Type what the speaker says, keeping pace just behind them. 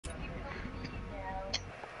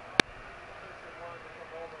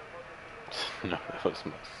No, that was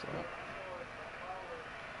my son.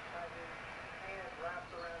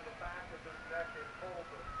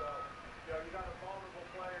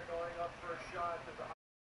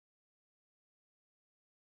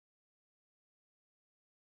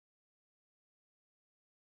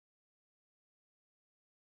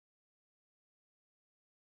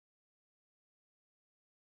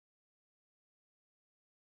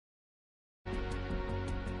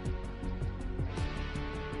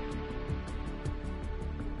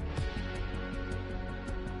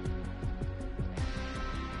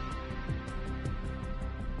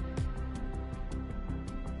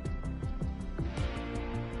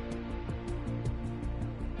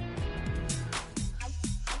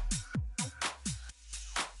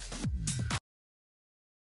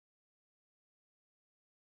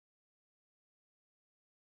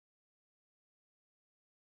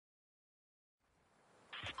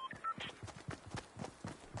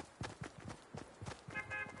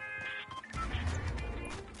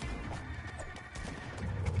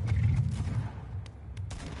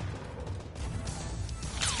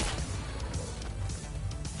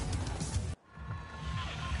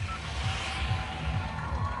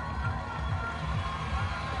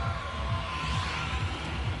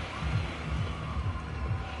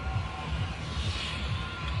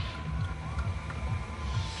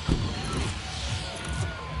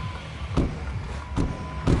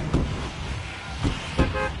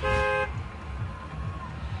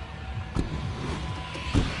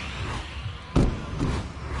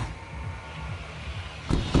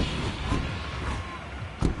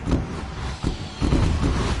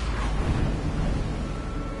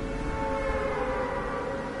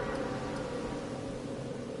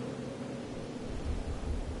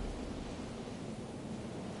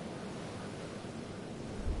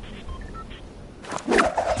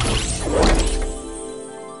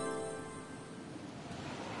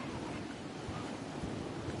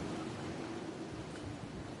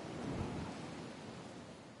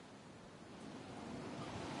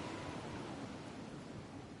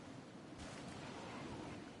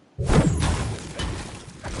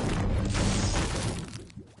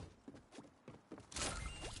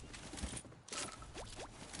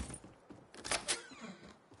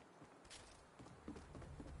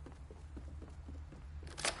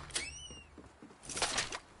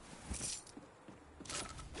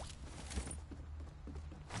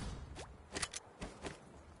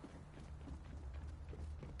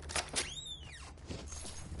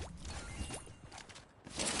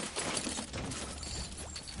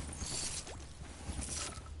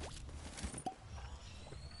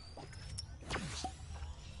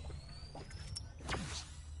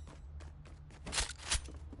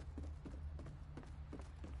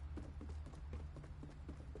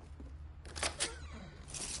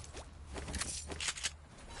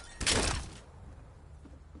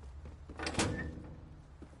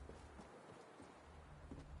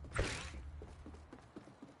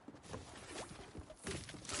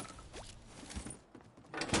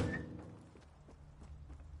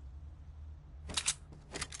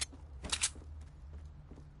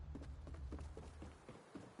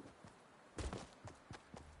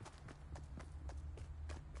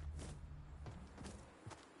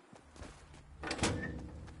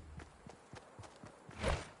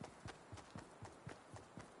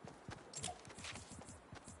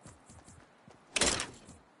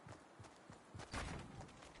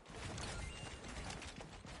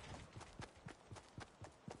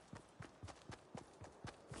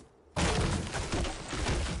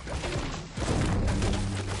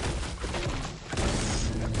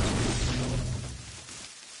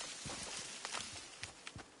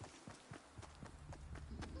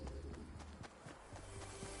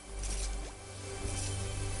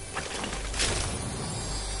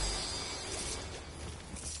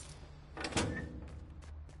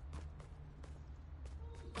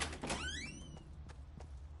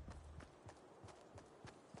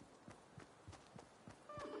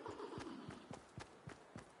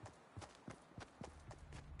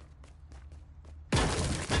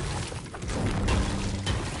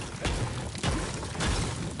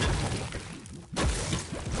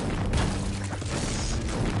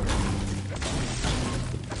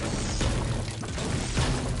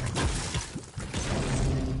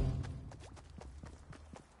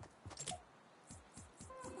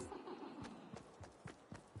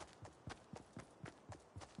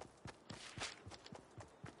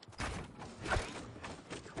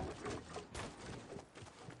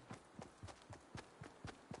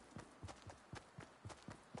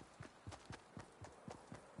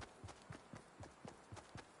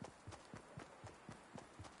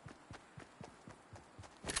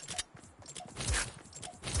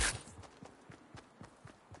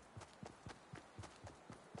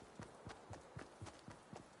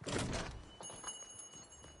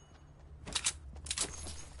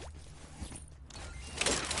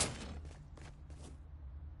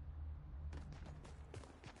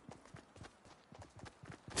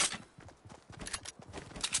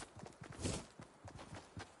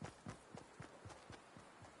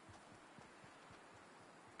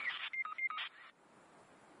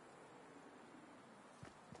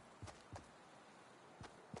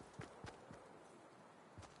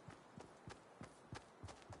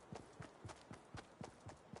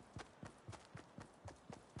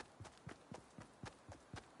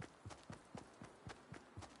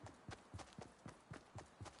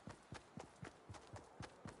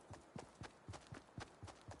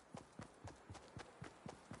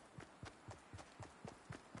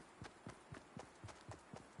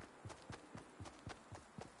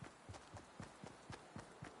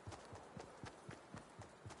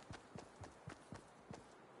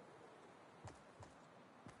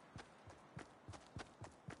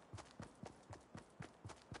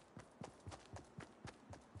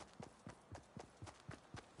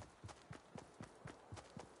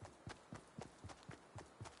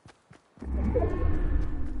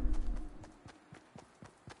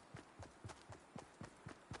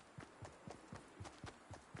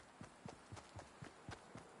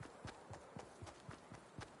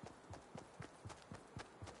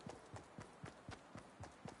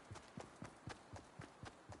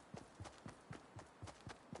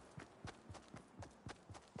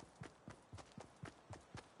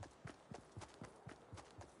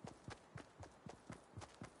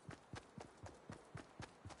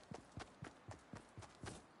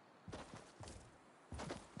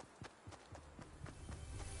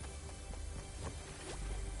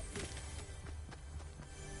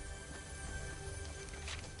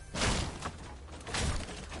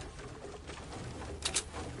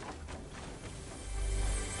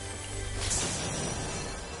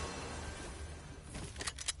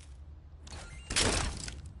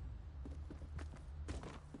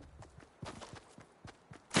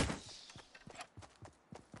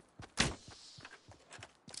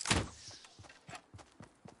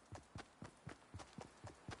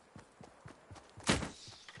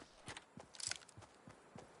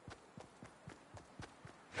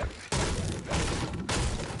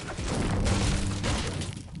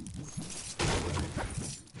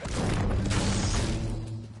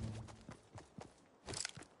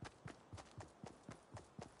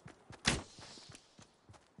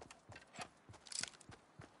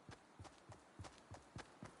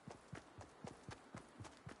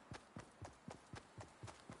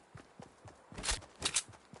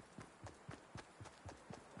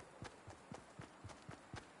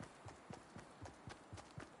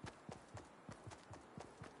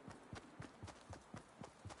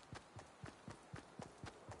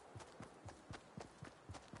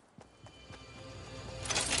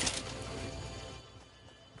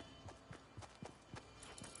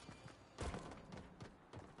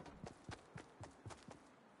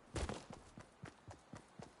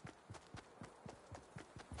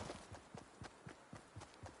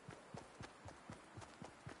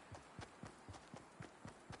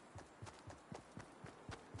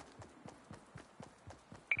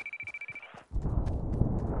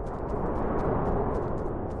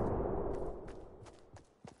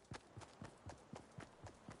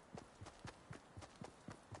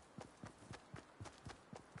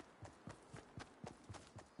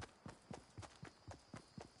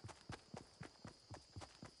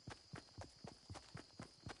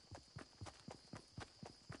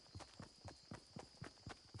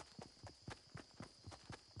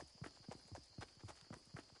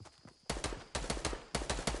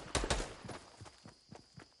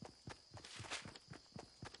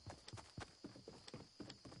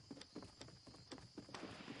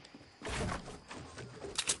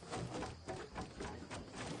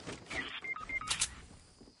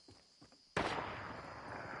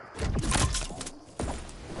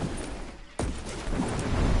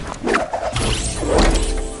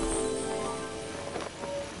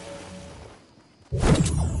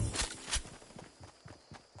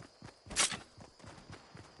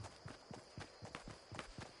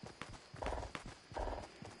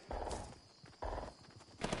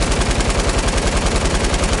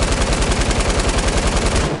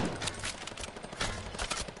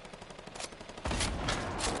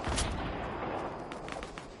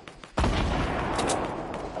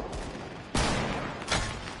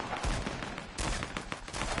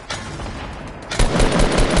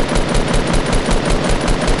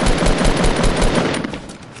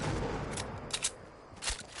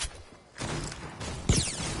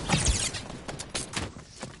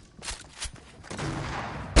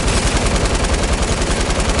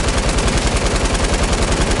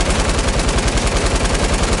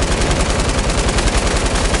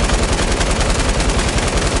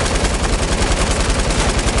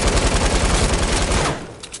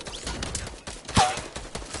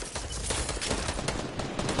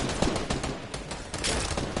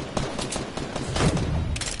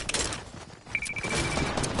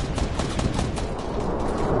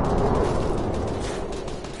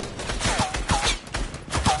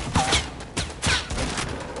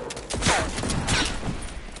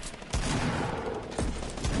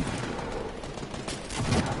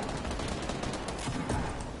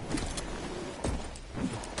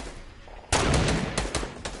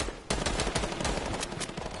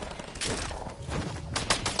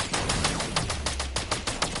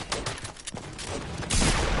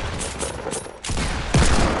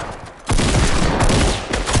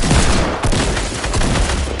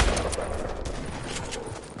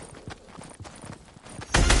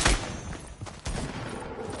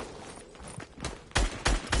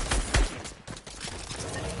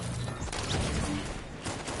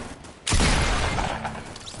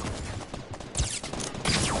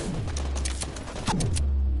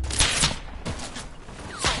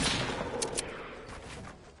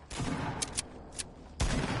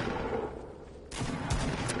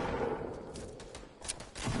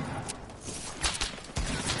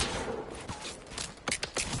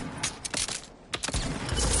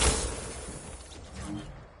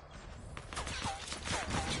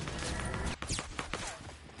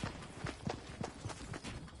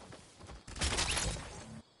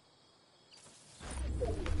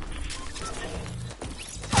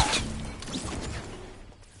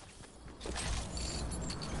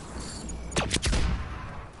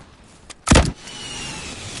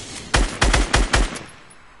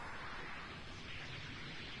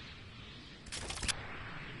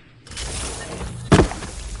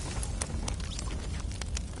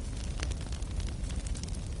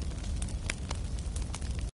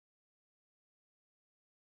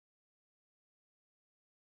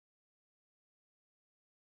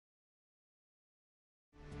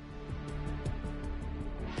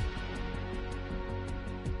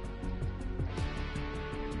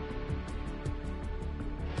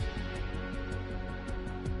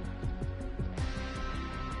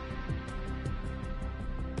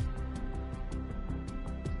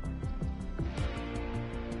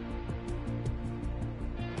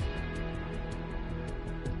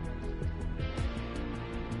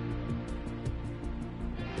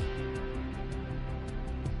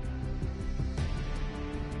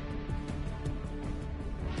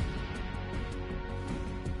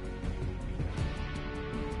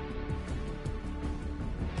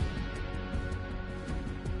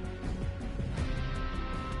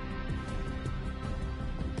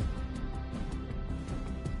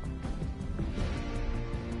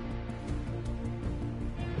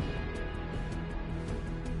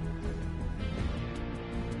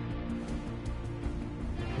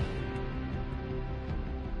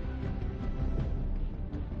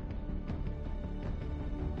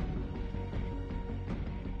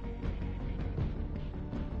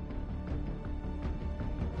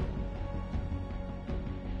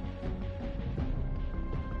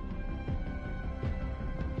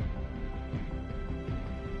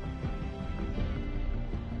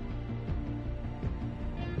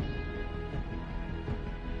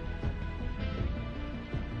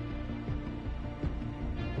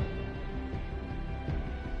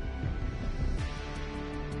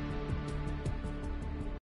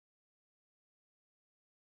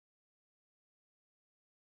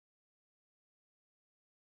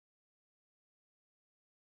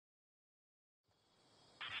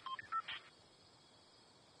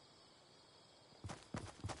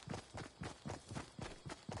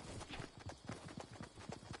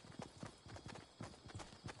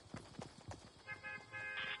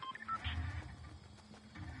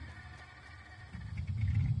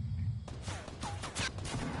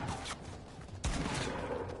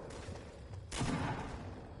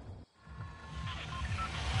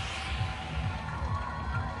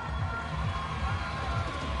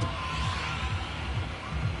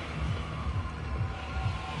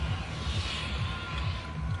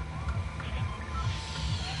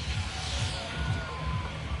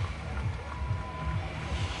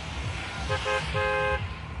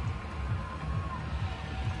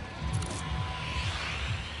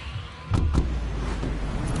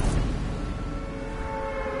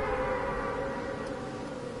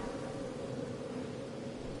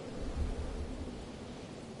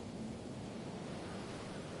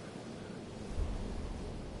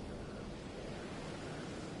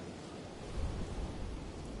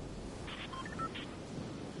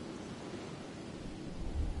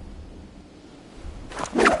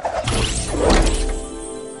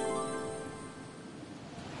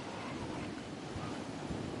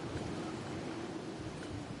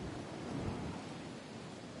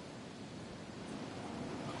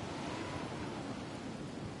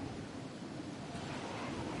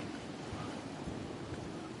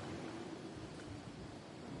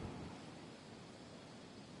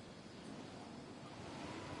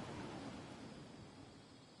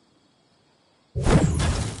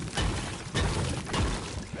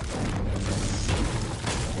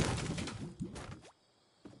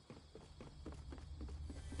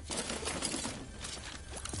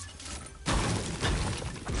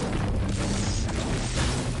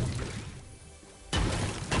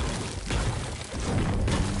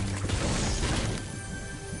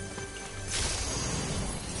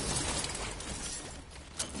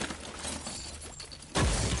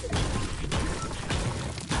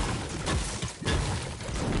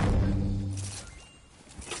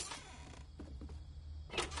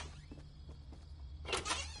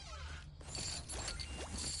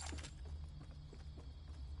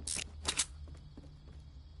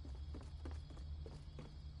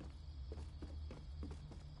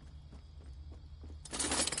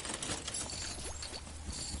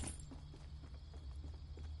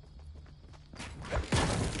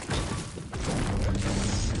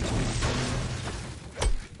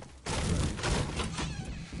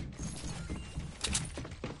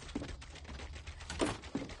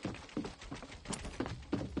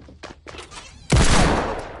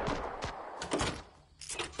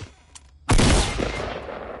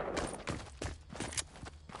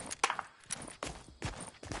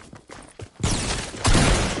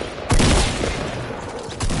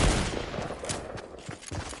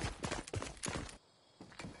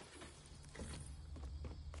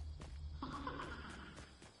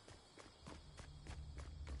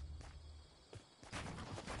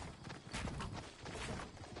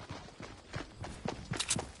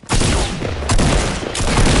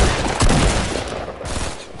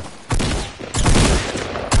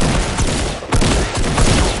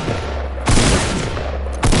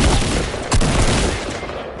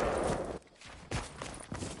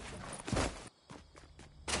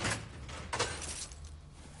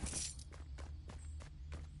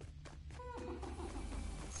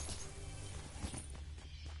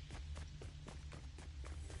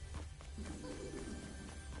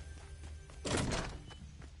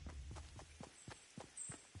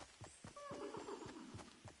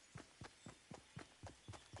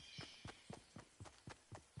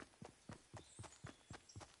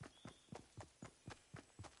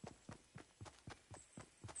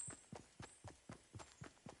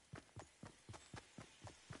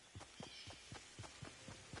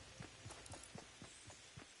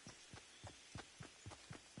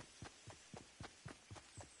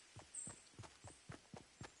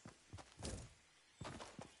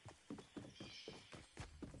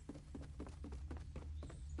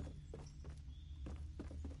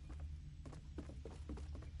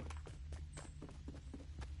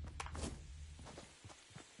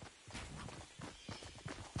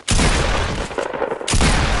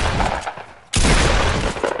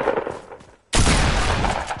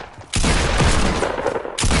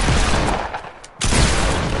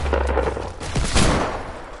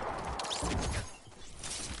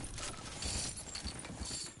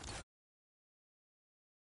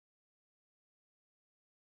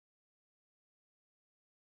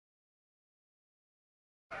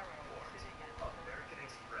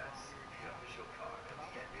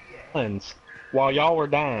 While y'all were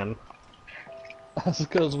dying. That's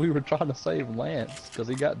because we were trying to save Lance, because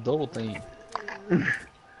he got double teamed.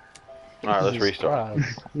 Alright, let's restart.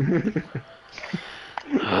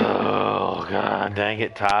 Oh, god dang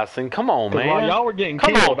it, Tyson. Come on, man. While y'all were getting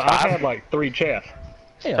killed, I had like 3 chests.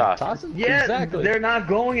 Yeah, Tyson? Yeah, exactly. They're not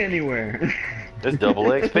going anywhere. It's double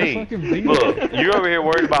XP. Look, you're over here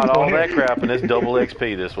worried about all that crap, and it's double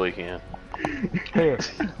XP this weekend. Here,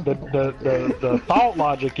 the thought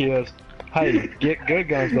logic is, hey, get good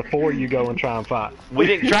guns before you go and try and fight. We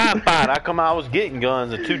didn't try and fight. I was getting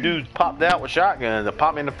guns, and 2 dudes popped out with shotguns and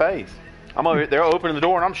popped me in the face. I'm over here, they're opening the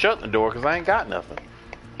door, and I'm shutting the door because I ain't got nothing.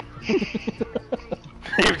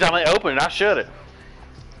 Every time I open it, I shut it.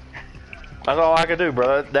 That's all I could do,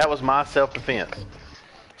 bro. That was my self-defense.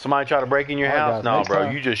 Somebody try to break in your house? Guys, no, next bro.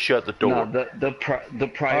 time. You just shut the door. No, the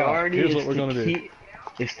priority here's is what we're gonna do.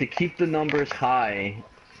 to keep the numbers high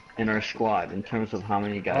in our squad in terms of how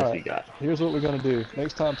many guys we got. Here's what we're gonna do.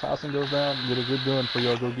 Next time Tyson goes down, get a good gun for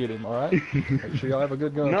y'all. Go get him. All right. Make sure y'all have a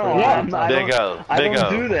good gun. No, for him. I Big O. Big don't O.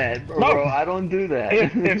 do that, bro. No. I don't do that.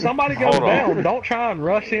 If somebody goes Hold on. down, don't try and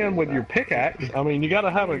rush in with your pickaxe. I mean, you got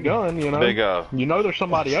to have a gun, you know. Big O. You know there's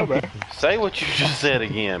somebody over there. Say what you just said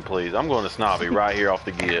again, please. I'm going to Snobby right here off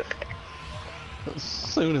the get. As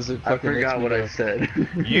soon as it I fucking forgot makes me what I go.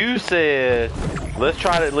 said. You said, let's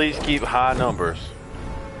try to at least keep high numbers.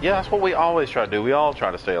 Yeah, that's what we always try to do. We all try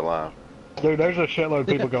to stay alive. Dude, there's a shitload of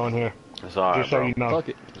people going here. It's all right, Just so bro. you know. Fuck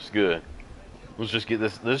it. It's good. Let's just get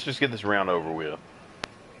this round over with.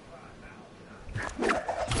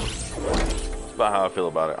 That's about how I feel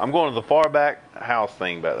about it. I'm going to the far back house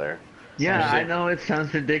thing back there. Yeah, I know it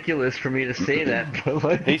sounds ridiculous for me to say that, but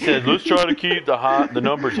like, He said, let's try to keep the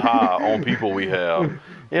numbers high on people we have.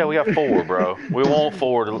 Yeah, we got 4, bro. We want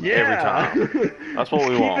 4 every time. That's what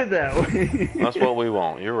we keep want. it that way. That's what we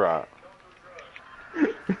want. You're right.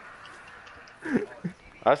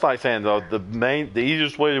 That's like saying though the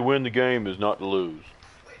easiest way to win the game is not to lose.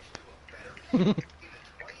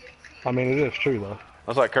 I mean, it is true, though.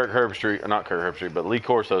 That's like not Kirk Herbstreit, but Lee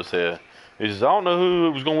Corso said. He says, I don't know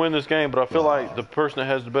who was going to win this game, but I feel like the person that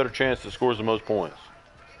has the better chance that scores the most points.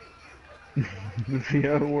 See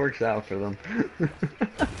how it works out for them.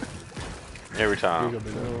 Every time.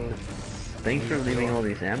 Thanks for leaving all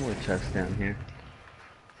these ammo chests down here.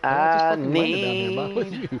 I Why would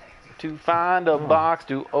need you? to find a box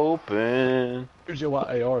to open. Here's your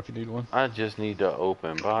white AR if you need one. I just need to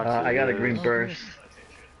open boxes. I got a green burst.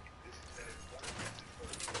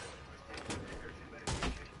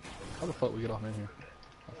 How the fuck we get off in here?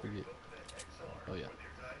 I forget. Oh yeah.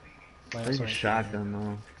 There's a shotgun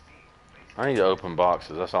though. I need to open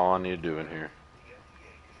boxes. That's all I need to do in here.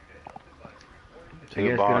 You To the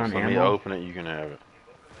guys box, good on let me ammo? open it, you can have it.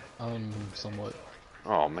 Somewhat.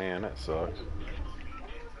 Oh man, that sucks.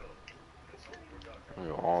 I'll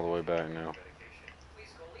go all the way back now.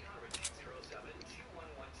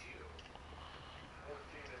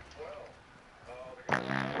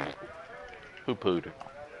 Who pooed it?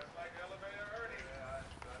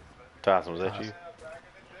 Tyson, was that you?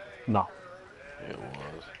 No. It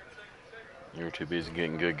was. You were too busy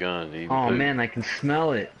getting good guns to even Oh poop. man, I can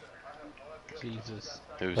smell it. Jesus.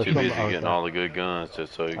 He was That's too busy something- getting all the good guns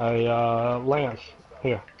just so you... Hey, Lance,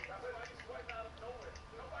 here.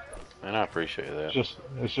 And I appreciate that.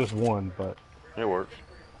 It's just one, but It works.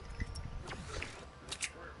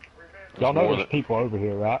 y'all know more there's than- people over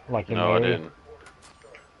here, right? Like in No, the I area. didn't.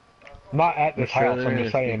 Not at this I'm sure house. there I'm is.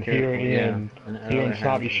 just saying Be here careful, yeah. in And here in other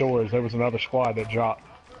Snobby houses. Shores, there was another squad that dropped.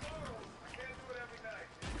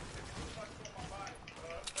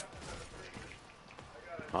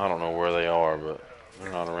 I don't know where they are, but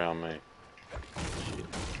they're not around me.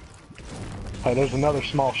 Hey, there's another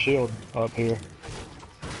small shield up here.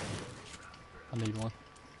 I need one.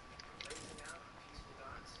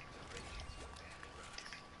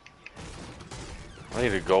 I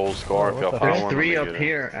need a gold scarf. Oh, Y'all what the find There's one, 3 let me up get it.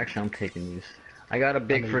 here. Actually, I'm taking these. I got a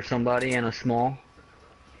big need- for somebody and a small.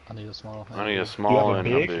 I need a small. I need a small a and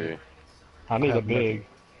big? a big. I need I a have big. Here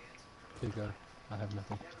you go. I have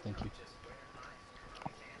nothing. Thank you.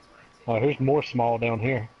 Oh, here's more small down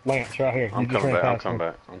here. Lance, right here. I'm You just coming ran back. I'm past coming me.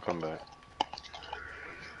 back. I'm coming back.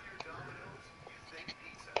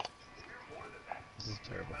 This is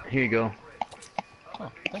terrible. Here you go.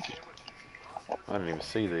 Oh, thank you. I didn't even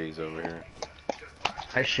see these over here.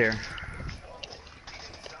 I share.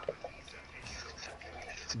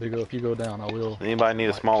 Big O, if you go down, I will. Anybody need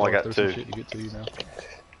a small? I got There's some 2 shit to get to you now.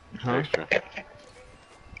 Huh? extra.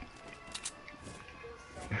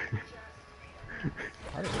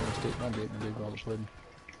 I just want to stick my dick in Big O all of a sudden.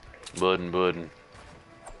 Buddin'.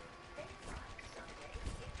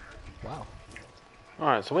 Wow.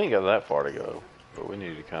 Alright, so we ain't got that far to go. But we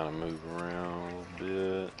need to kind of move around a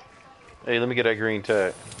bit. Hey, let me get that green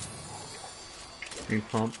tack. Green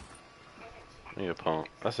pump. I need a pump.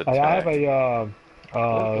 That's a Hey, I have tack.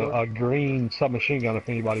 a green submachine gun if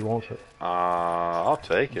anybody wants it. I'll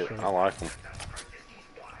take it. I like them.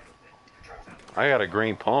 I got a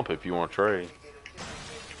green pump if you want to trade.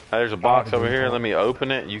 Hey, there's a box a over green here. pump. Let me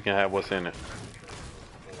open it. You can have what's in it.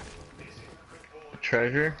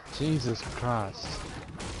 Treasure. Jesus Christ.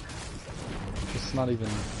 It's not even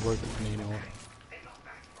worth it for me anymore.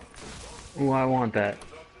 Ooh, I want that.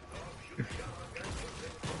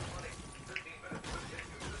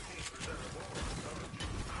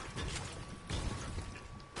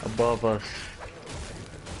 above us.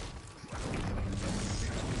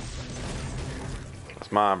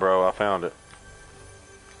 It's mine, bro. I found it.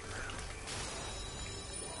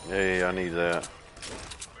 Hey, I need that.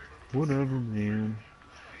 Whatever, man.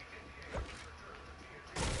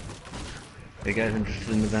 Are you guys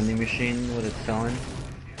interested in the vending machine? What it's selling?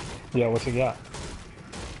 Yeah, what's it got?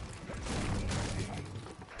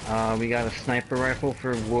 We got a sniper rifle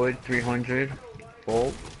for wood, 300.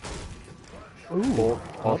 Bolt. Ooh.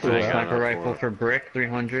 Also I a ain't got sniper enough rifle for for brick,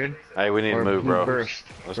 300. Hey, we need Or to move, blue bro. burst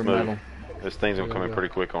Let's for move. metal. This thing's gonna come in Yeah. pretty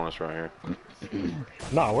quick on us right here.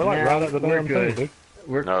 No, we're like Nah, right at the we're damn good. thing, dude.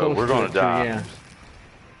 We're No, close we're to gonna it die. too, yeah.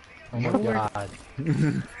 Oh my No, we're- god.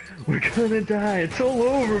 We're gonna die. It's all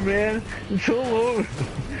over, man. It's all over.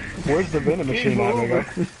 Where's the vending machine Game at, over.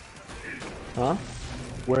 nigga? Huh?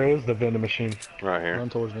 Where is the vending machine? Right here. Run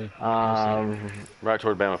towards me. Right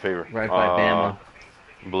toward Bama Fever. Right by Bama.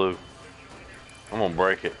 Blue. I'm gonna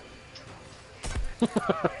break it.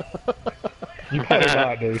 You better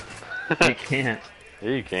not, dude. You can't. Yeah,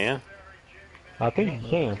 you can. I think you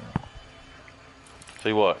can.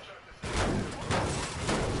 See what?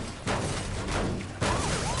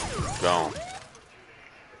 Gone.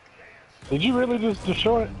 Did you really just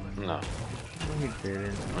destroy it? No. We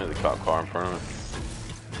didn't. Look at the cop car in front of it.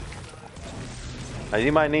 Hey,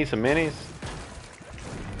 anybody need some minis?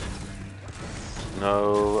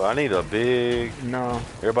 No, I need a big. No,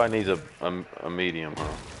 Everybody needs a medium, huh?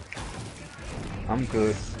 I'm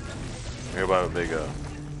good. Everybody with a big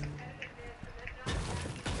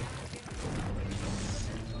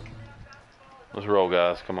Let's roll,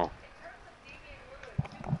 guys. Come on.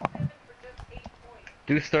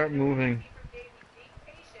 Do start moving.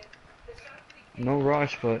 No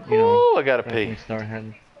rush, but you know. Ooh, I gotta definitely pee. start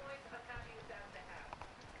heading.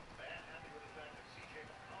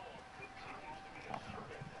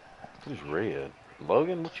 Who's red?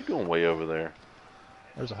 Logan, what you doing way over there?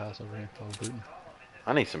 There's a house over here. Oh, booting.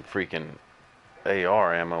 I need some freaking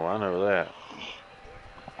AR ammo. I know that.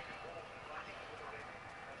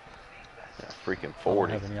 Yeah, freaking I don't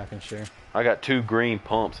 40. have any I can share. I got 2 green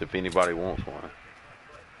pumps if anybody wants one.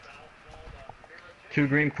 2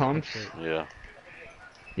 green pumps. Yeah.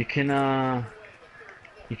 You can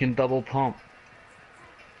double pump.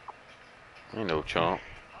 Ain't no chump.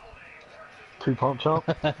 2 pump chump?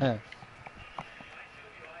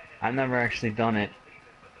 I've never actually done it.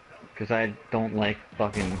 Because I don't like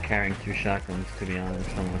fucking carrying 2 shotguns, to be honest,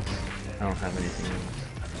 unless I don't have anything else.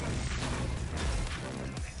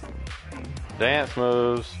 Dance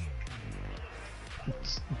moves.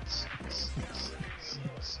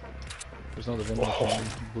 There's another vending machine.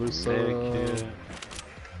 Blue sub. Medikit.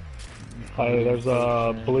 Hey, there's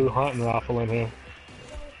a blue hunting rifle in here.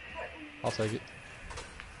 I'll take it.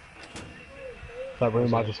 That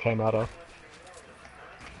room I just came out of.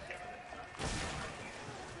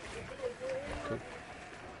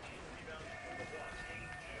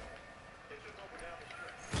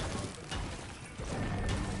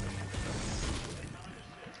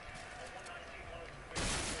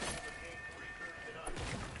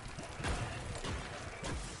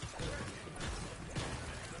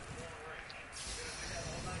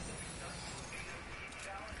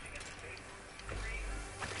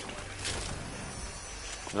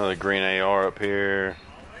 Another green AR up here.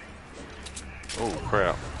 Oh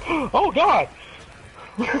crap. Oh God!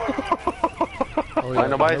 Oh, Ain't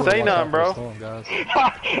nobody remember to say watch nothing, out for bro. the storm, guys.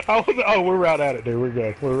 We're right at it, dude. We're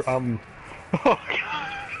good.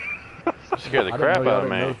 Scared the I didn't crap know y'all out of didn't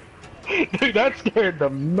me. know. Dude, that scared the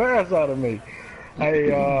mess out of me.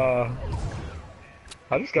 Hey, I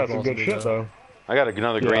just got some good shit though. I got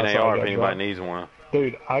another Yeah, green I saw AR if that anybody drop. needs one.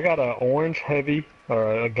 Dude, I got a orange heavy,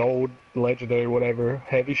 or a gold legendary, whatever,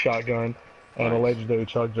 heavy shotgun, and a Nice. legendary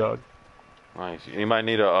chug jug. Nice. Anybody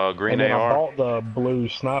need a green And then I AR? bought the blue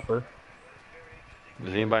sniper.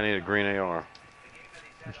 Does anybody need a green AR?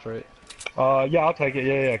 I'm straight. Yeah, I'll take it.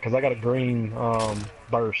 Yeah, because I got a green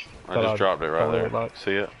burst. I that just dropped it right totally there. like.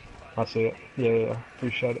 See it? I see it. Yeah,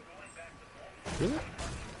 appreciate it. Really?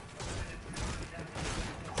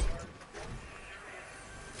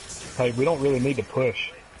 Hey, we don't really need to push.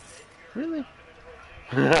 Really?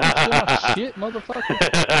 Still my shit,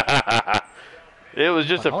 motherfucker. It was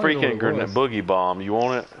just a I don't know freaking what it was. boogie bomb. You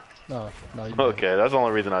want it? No, you Okay, that's the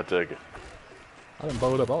only reason I took it. I didn't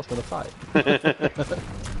blow it up. I was gonna fight. I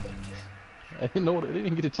didn't know what it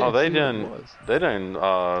didn't get a chance. Oh, they to see what it done. was. They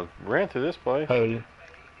done ran through this place. Hey,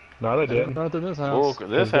 no, they I didn't didn't. run through this Well, house. this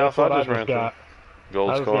 'Cause house guess what I just ran through. got? Gold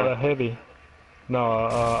I just got a scar. heavy. No,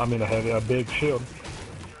 I mean a big shield.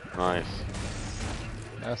 Nice.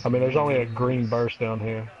 That's I mean, there's only a green burst down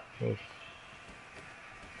here. It's-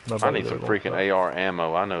 I need some freaking AR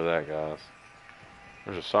ammo. I know that, guys.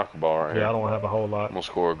 There's a soccer ball right here. Yeah, I don't have a whole lot. I'm gonna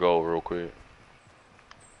score a goal real quick.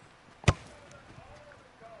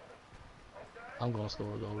 I'm gonna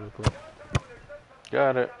score a goal real quick.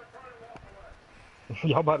 Got it.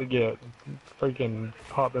 Y'all about to get freaking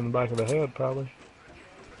popped in the back of the head, probably.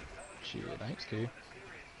 Shit, I ain't scared.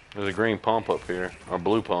 There's a green pump up here. Or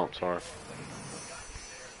blue pump, sorry.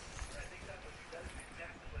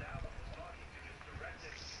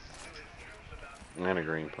 And a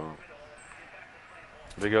green pump.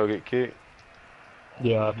 Big O get kicked?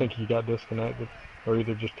 Yeah, I think he got disconnected. Or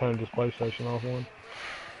either just turned his PlayStation off one.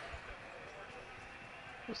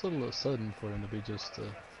 It's a little sudden for him to be just.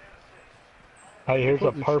 Hey, here's a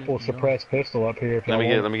Completely purple shooting, suppressed pistol up here. If Let y'all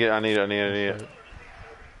me want. get, I need it.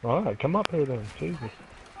 Alright, come up here then. Jesus.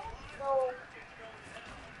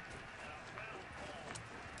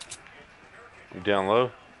 You down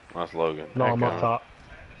low? That's Logan. No, Heck I'm up no. top.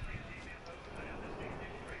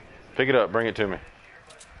 Pick it up, bring it to me.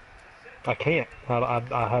 I can't.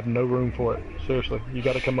 I have no room for it. Seriously, you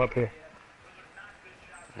got to come up here.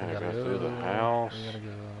 I gotta go through the house. We gotta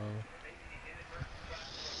go.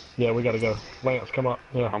 Yeah, we got to go. Lance, come up.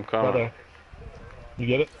 Yeah, I'm coming. Right there. You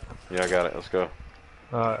get it? Yeah, I got it. Let's go.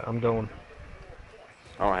 Alright, I'm going.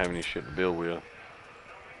 I don't have any shit to build with.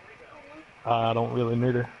 I don't really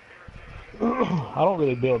need her. I don't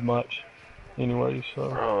really build much anyway, so.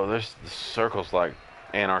 Bro, there's the circle's like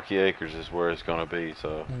Anarchy Acres is where it's gonna be,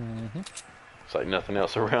 so it's like nothing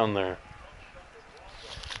else around there.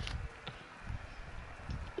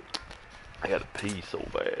 I gotta pee so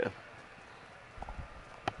bad.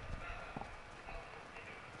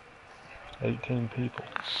 18 people.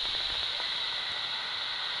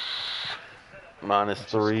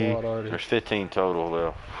 -3. squad already. There's 15 total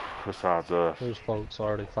left. Besides us. There's folks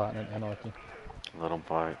already fighting in Anarchy. Let them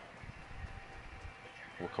fight.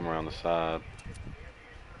 We'll come around the side.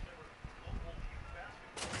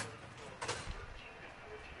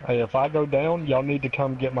 Hey, if I go down, y'all need to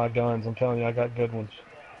come get my guns. I'm telling you, I got good ones.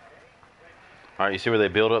 Alright, you see where they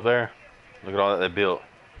built up there? Look at all that they built.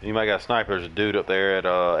 You might got a sniper. There's a dude up there at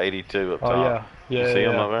 82 up top. Oh, yeah. Yeah, You see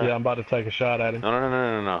him yeah, up there? yeah, I'm about to take a shot at him.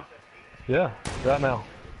 No. Yeah, right now.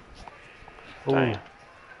 Ooh, Dang.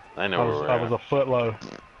 I know where we're I at. was a foot low.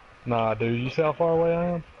 Nah, dude, you see how far away I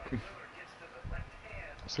am?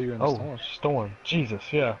 So you're in the Oh, storm. storm. Jesus,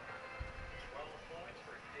 yeah.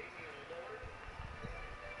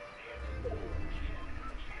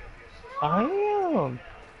 I am.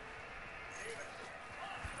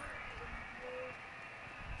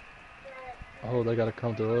 Oh, they gotta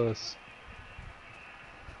come to us.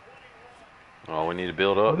 Oh, we need to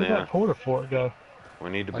build Where up did then. that porta fort go? We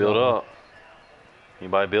need to I build got one. up.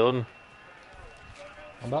 Anybody building?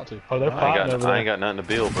 I'm about to. Oh, they're fighting over I ain't there. got nothing to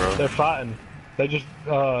build, bro. They're fighting. They just,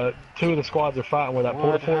 two of the squads are fighting where that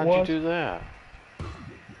porta What? fort How'd was. you do that?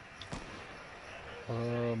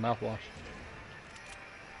 Mouthwash.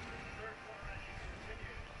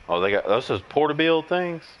 Oh, they got those is porta build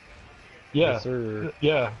things. Yeah, Yes, sir.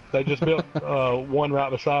 yeah. They just built one right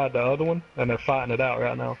beside the other one, and they're fighting it out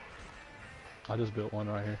right now. I just built one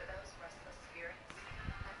right here.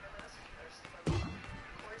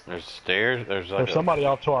 There's stairs. There's like There's somebody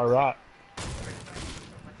off to our right.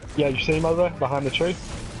 Yeah, you see him over there behind the tree?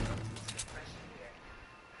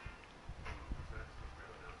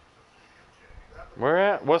 Where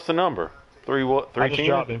at? What's the number? Three what? I 3 just 10?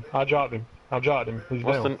 dropped him. I dropped him. He's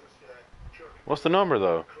down. What's the number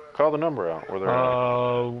though? Call the number out. Where they're at.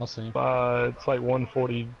 I'll see him. It's like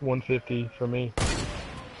 140, 150 for me.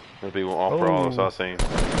 It'll be all for all of us. Oh. I seen.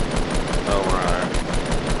 Oh,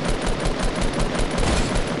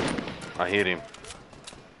 right. I hit him.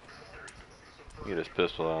 Get his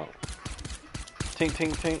pistol out. Tink,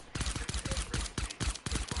 tink, tink.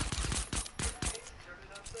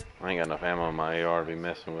 I ain't got enough ammo in my AR to be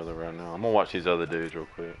messing with it right now. I'm gonna watch these other dudes real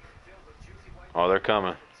quick. Oh, they're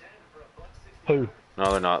coming. Who?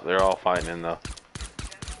 No, they're not. They're all fighting in the.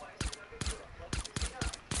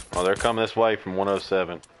 Oh, they're coming this way from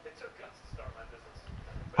 107.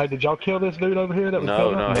 Hey, did y'all kill this dude over here that was No,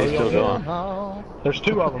 coming up? no, he's y'all still didn't? going. There's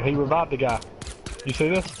two of them. He revived the guy. You see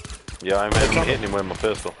this? Yeah, I'm hitting him with my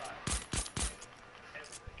pistol.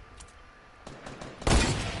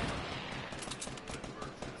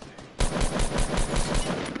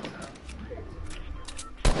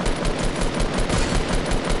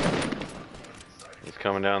 He's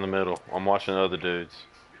coming down the middle. I'm watching the other dudes.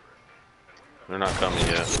 They're not coming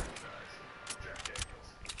yet.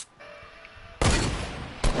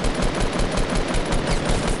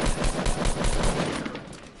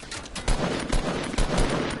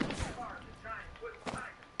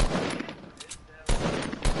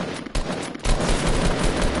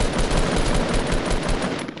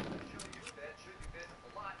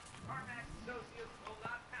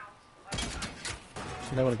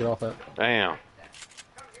 You may want to get off that. Damn.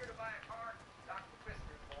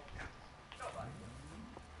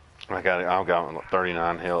 I got it. I've got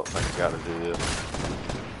 39 health. I got to do this.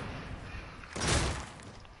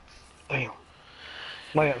 Damn.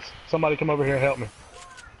 Lance, somebody come over here and help me.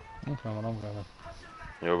 I'm coming.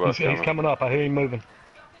 You're both He's coming up. I hear him moving.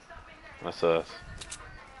 That's us.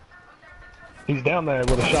 He's down there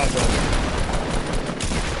with a shotgun.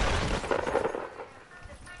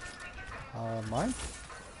 Mine?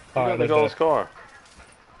 I got the gold scar.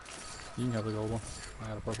 You can have the gold one. I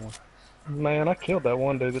got a purple one. Man, I killed that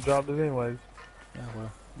one dude that dropped it anyways. Yeah, well,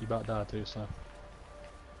 you about died too, so.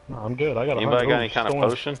 No, I'm good. I got Anybody got any kind of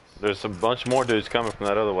potion? There's a bunch more dudes coming from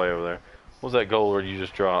that other way over there. What was that gold where you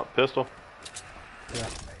just dropped? Pistol? Yeah.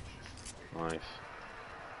 Nice.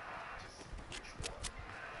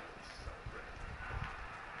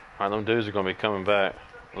 Alright, them dudes are going to be coming back.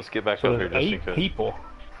 Let's get back So up here just in eight case. people.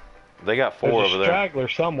 They got There's 4 a over there. straggler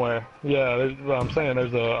somewhere. Yeah, I'm saying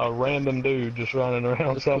there's a random dude just running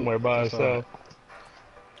around somewhere by himself.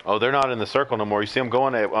 Oh, they're not in the circle no more. You see them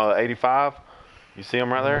going at 85? You see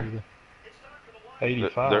them right there?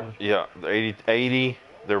 85. Yeah, 80.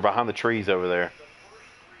 They're behind the trees over there.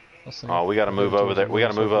 Oh, we got to move over there. We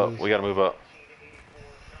got to move up. We got to move up.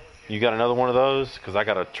 You got another one of those? Because I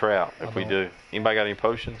got a trap if we do. Anybody got any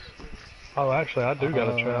potions? Oh, actually, I do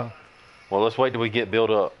got a trap. Well, let's wait till we get built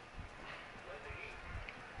up.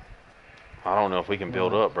 I don't know if we can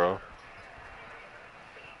build up, bro.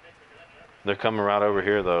 They're coming right over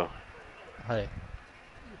here, though. Hey.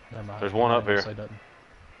 Never mind. There's one up here. Say nothing.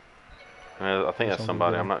 I think that's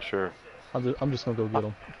somebody. I'm not sure. I'm just gonna go get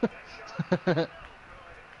them.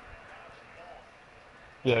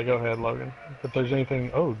 Yeah, go ahead, Logan. If there's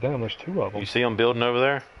anything... Oh, damn, there's 2 of them. You see them building over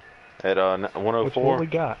there? At 104? Which one we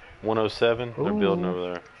got? 107? They're building over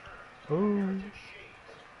there. Ooh.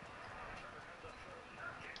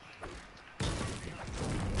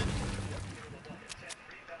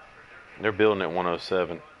 They're building at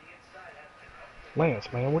 107.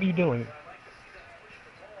 Lance, man, what are you doing?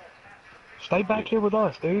 Stay back here with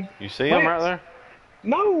us, dude. You see them right there?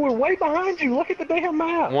 No, we're way behind you. Look at the damn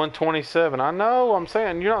map. 127. I know. I'm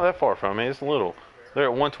saying you're not that far from me. It's little. They're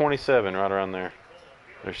at 127, right around there.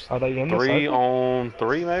 There's Are they in the 3 circle? on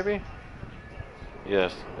 3, maybe.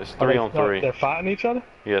 Yes, it's 3 on 3. They're fighting each other?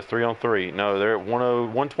 Yes, 3 on 3. No, they're at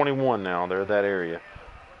 121 now. They're at that area.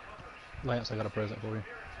 Lance, I got a present for you.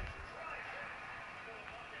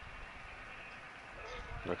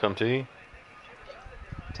 They'll come to you.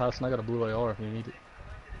 Tyson, I got a blue AR if you need it.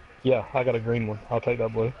 Yeah, I got a green one. I'll take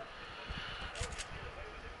that blue.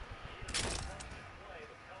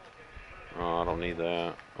 Oh, I don't need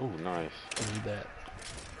that. Oh, nice. I need that.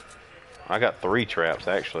 I got 3 traps,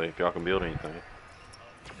 actually, if y'all can build anything.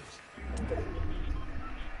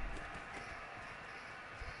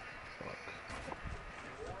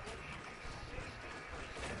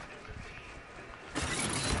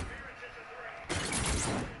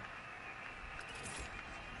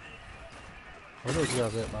 Where are those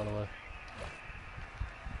guys at, by the way?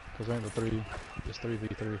 Because they're in the 3. It's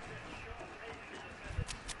 3v3.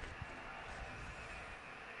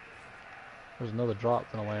 There's another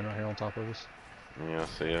drop gonna land right here on top of us. Yeah, I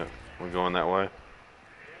see it. We going that way?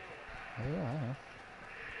 Yeah, I am.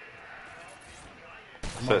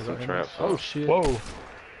 Set some traps. Oh shit. Whoa.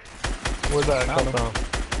 Where's that come from?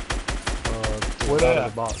 To Where the right that?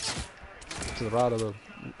 of the box. To the right of the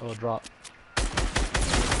drop.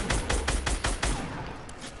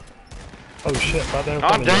 Oh shit, right there in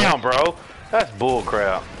front I'm of you. down, bro. That's bull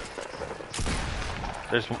crap.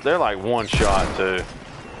 They're like one shot, too.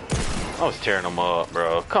 I was tearing them up,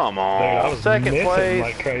 bro. Come Dude, on. I was Second missing place.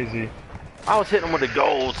 like crazy. I was hitting them with the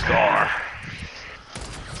gold scar.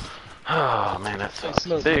 Oh, man, that's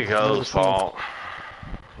Big O's fault.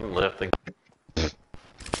 He left the...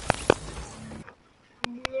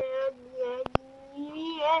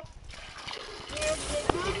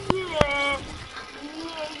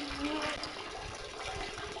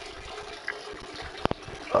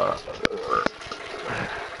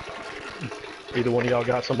 Either one of y'all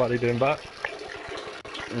got somebody to invite?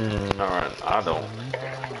 Alright, I don't.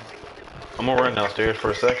 I'm gonna run downstairs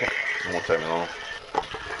for a second. It won't take me long.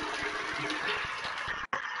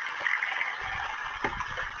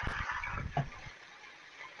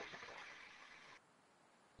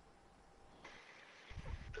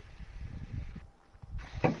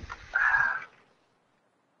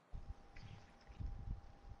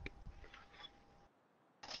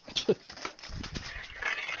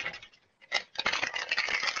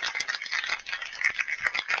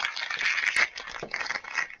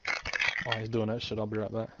 While he's doing that shit, I'll be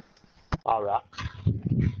right back. Alright.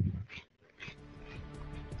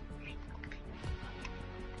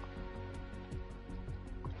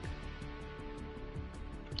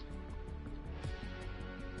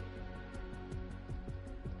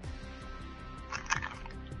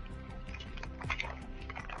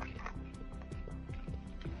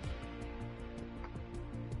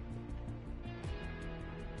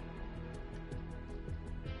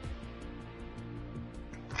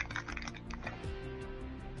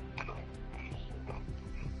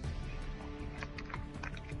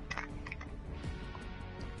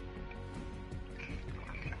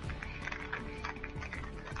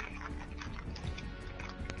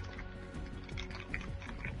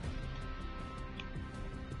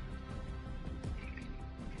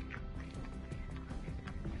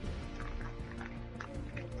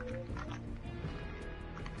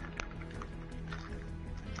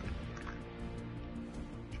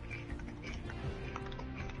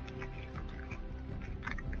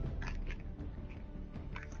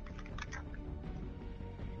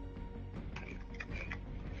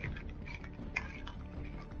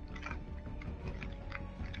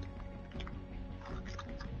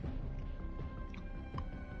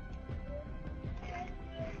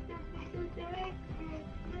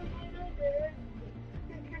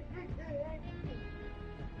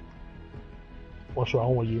 What's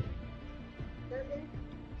wrong with you?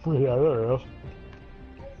 Yeah, there is.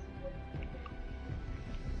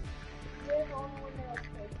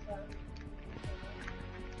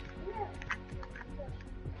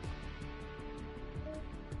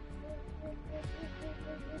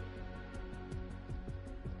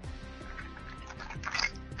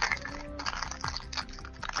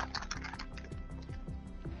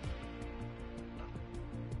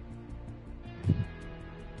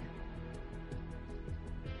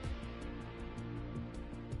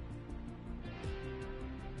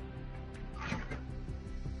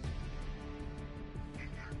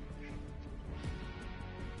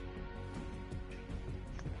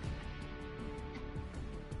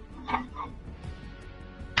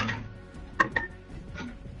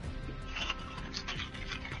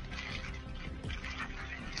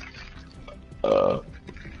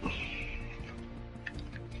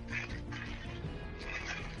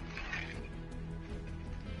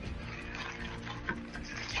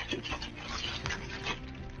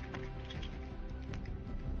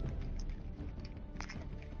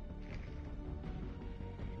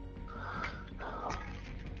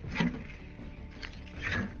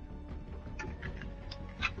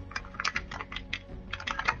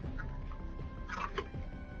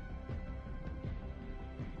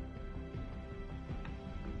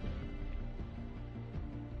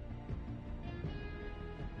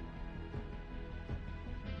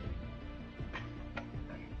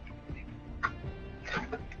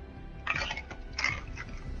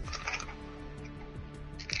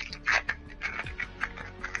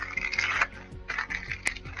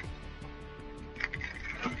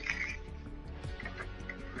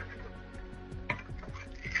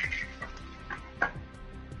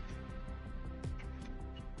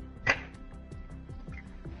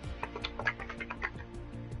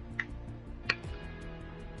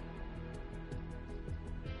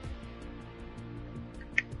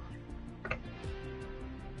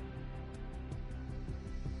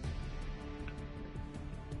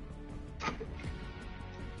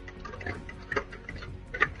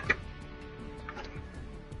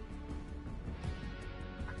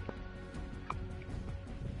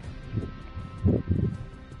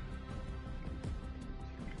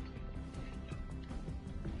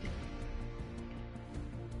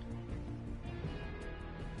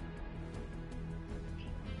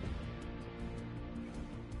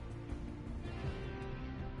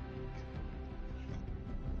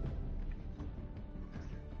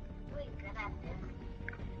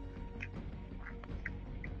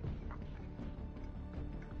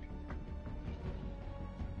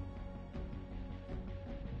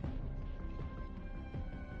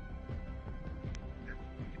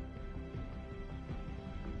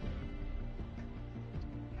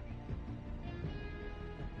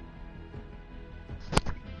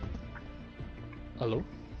 Hello?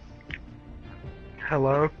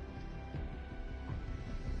 Hello?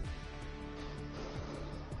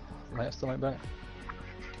 Lance still ain't back?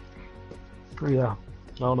 Yeah.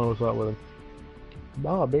 I don't know what's up with him.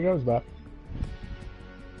 Nah, Big O's back.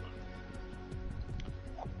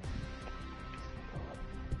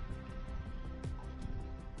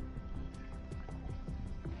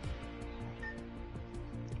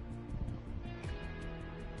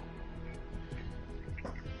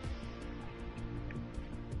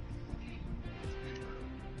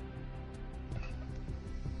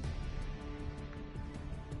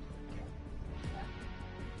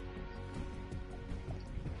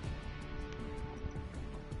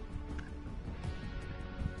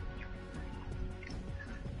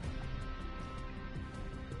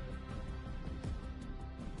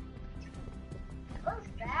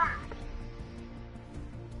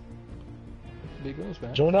 Big O's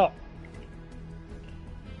back. Join up.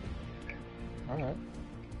 Alright.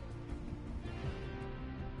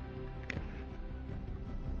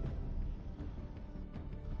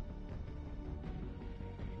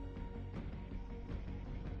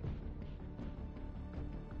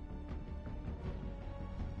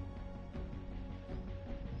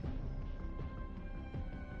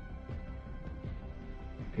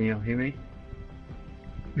 Can you hear me?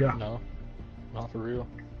 Yeah. No. Not for real.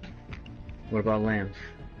 What about Lance?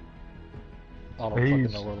 I don't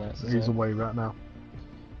fucking know where Lance is He's at. away right now.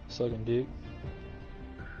 Sucking dick.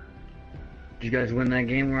 Did you guys win that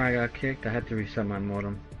game where I got kicked? I had to reset my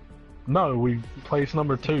modem. No, we placed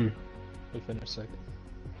number 2. We finished second.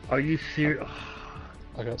 Are you serious?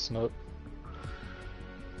 I got smoked.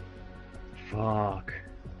 Fuck.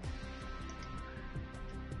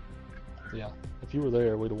 Yeah. If you were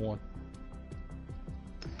there, we'd have won.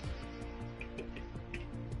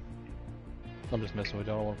 I'm just messing with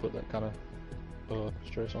you. I don't want to put that kind of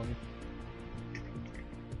stress on you?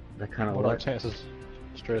 That kind of What are our chances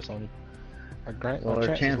stress on you? Well,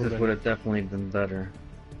 our chances would have definitely been better.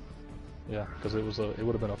 Yeah, because it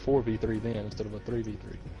would have been a 4v3 then instead of a 3v3.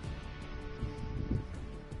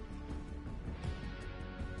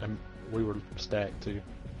 And we were stacked too.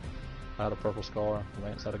 I had a purple scar,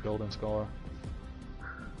 Lance had a golden scar,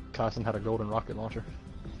 Kyson had a golden rocket launcher.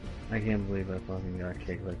 I can't believe I fucking got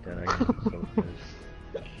kicked like that. I got so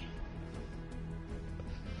pissed.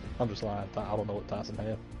 I'm just lying. I don't know what Tyson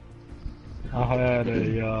had.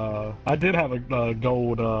 I did have a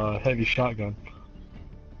gold heavy shotgun.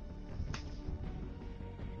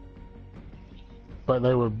 But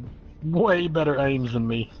they were way better aims than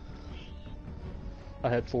me. I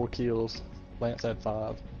had 4 kills. Lance had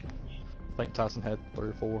 5. I think Tyson had 3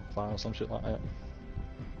 or 4, 5, some shit like that.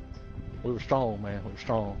 We were strong, man. We were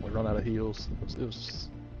strong. We run out of heals. It was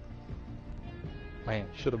man,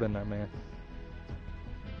 should have been there, man.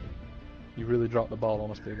 You really dropped the ball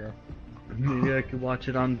on us, big guy. Maybe I could watch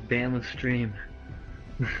it on Bama's stream.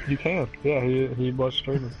 You can. Yeah, he was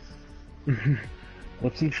streaming.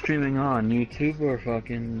 What's he streaming on? YouTube or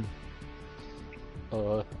fucking...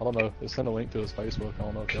 I don't know. They sent a link to his Facebook. I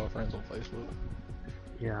don't know if y'all are friends on Facebook.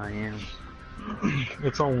 Yeah, I am.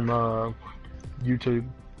 It's on YouTube.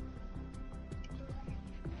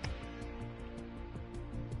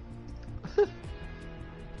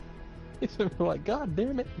 He's like, God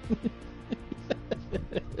damn it.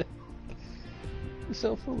 You're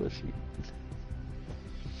so foolish.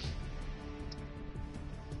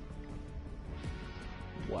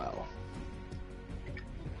 Wow.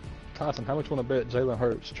 Tyson, how much you want to bet Jalen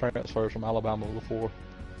Hurts transfers from Alabama before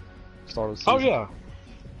start of the season? Oh yeah.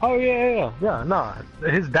 Oh yeah. Nah,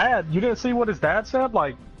 his dad. You didn't see what his dad said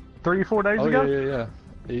like 3 or 4 days ago? Yeah.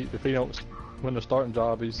 If he don't win the starting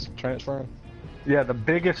job, he's transferring. Yeah, the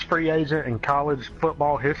biggest free agent in college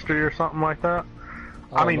football history or something like that.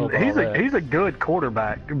 I mean, he's a good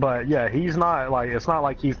quarterback, but yeah, he's not like, it's not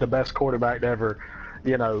like he's the best quarterback to ever,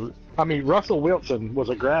 you know. I mean, Russell Wilson was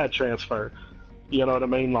a grad transfer. You know what I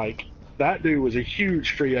mean? Like, that dude was a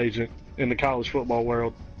huge free agent in the college football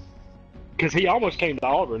world. Because he almost came to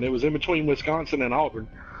Auburn. It was in between Wisconsin and Auburn.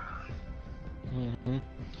 Mm-hmm.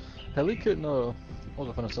 Hell, he couldn't, what was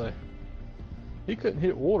I going to say? He couldn't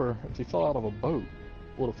hit water if he fell out of a boat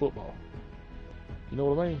with a football. You know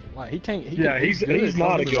what I mean? Like, he can't. He's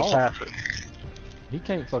not a good passer. He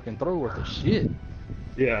can't fucking throw worth a shit.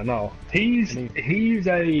 Yeah, no. He's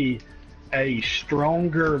a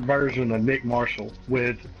stronger version of Nick Marshall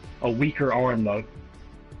with a weaker arm, though.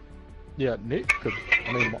 Yeah, Nick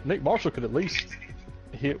Marshall could at least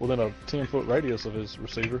hit within a 10-foot radius of his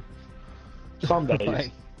receiver. Some days.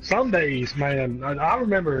 Some days, man. I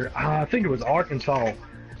remember, I think it was Arkansas.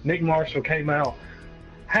 Nick Marshall came out,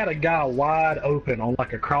 had a guy wide open on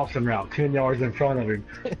like a crossing route 10 yards in front of him.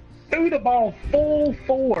 Threw the ball full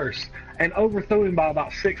force and overthrew him by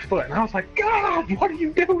about 6 foot. And I was like, God, what are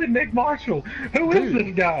you doing, Nick Marshall? Who is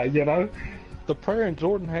this guy, you know? The prayer in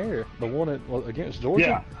Jordan Hare, the one against Georgia.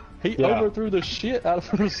 Yeah. He overthrew the shit out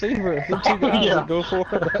of the receiver. The 2 guys that go for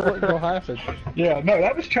it, that wasn't going to happen. Yeah, no,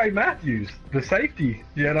 that was Trey Matthews, the safety,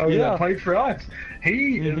 you know, that played for us.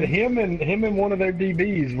 Him and one of their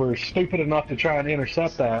DBs were stupid enough to try and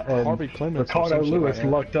intercept that, and Harvey Clemens Ricardo Lewis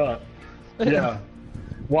lucked up. Yeah.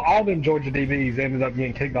 Well, all them Georgia DBs ended up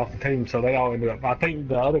getting kicked off the team, so they all ended up, I think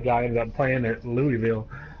the other guy ended up playing at Louisville.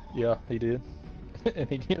 Yeah, he did. And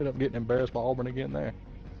he ended up getting embarrassed by Auburn again there.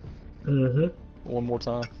 Mm-hmm. One more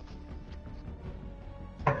time.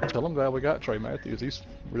 Tell I'm glad we got Trey Matthews. He's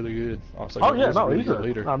really good. He's a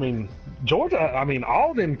leader. I mean, Georgia. I mean,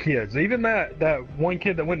 all them kids, even that one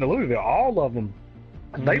kid that went to Louisville, all of them,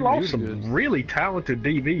 they lost some really talented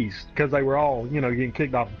DBs because they were all, you know, getting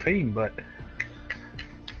kicked off the team. But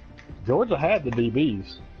Georgia had the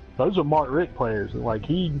DBs. Those are Mark Richt players. Like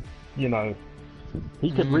he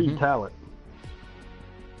could read talent,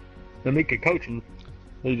 and he could coach them.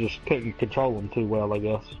 He just couldn't control them too well, I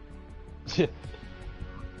guess. Yeah.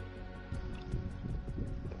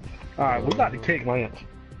 Alright, we're about to kick Lance.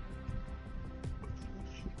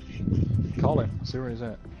 Call him. See where he's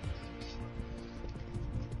at.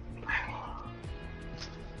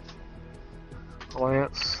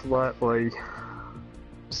 Lance Slutley.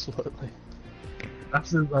 Slutley.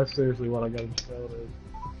 That's seriously what I got him spelled as.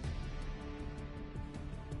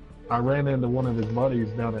 I ran into one of his buddies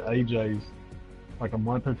down at AJ's like a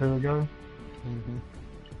month or 2 ago. Mm-hmm.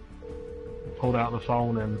 Pulled out the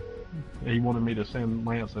phone and he wanted me to send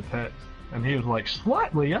Lance a text. And he was like,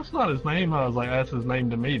 Slutley, that's not his name. I was like, that's his name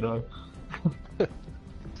to me, though.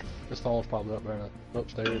 His phone's probably up there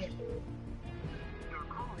upstairs.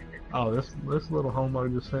 Oh, this little homo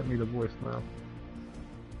just sent me the voicemail.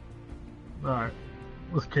 Alright,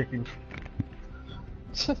 let's kick him.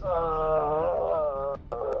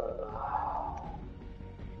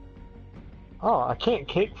 Oh, I can't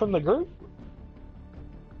kick from the group?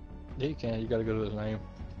 Yeah, you can. You gotta go to his name.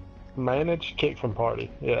 Manage, kick from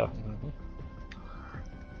party. Yeah.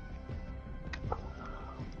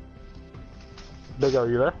 Big O,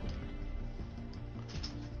 you there?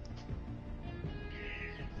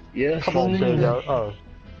 Yes, Come on, Big O. Oh.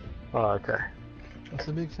 Oh, okay. That's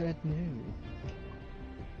a big fat no.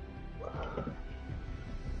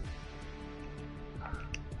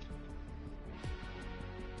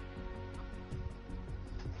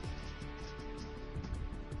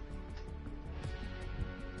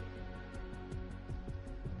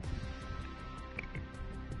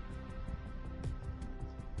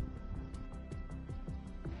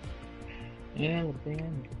 Yeah,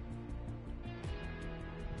 damn.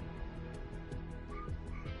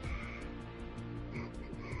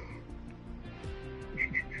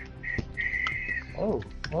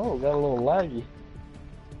 Oh, got a little laggy.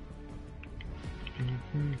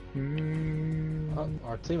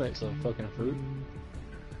 Our teammate's a fucking fruit.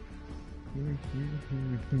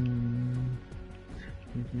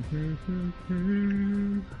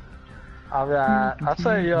 Alright, I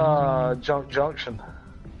say Junk Junction.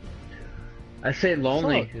 I say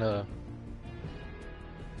lonely. Fuck no.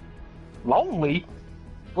 Lonely?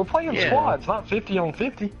 We're playing Yeah. squads, not 50 on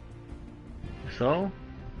 50. So?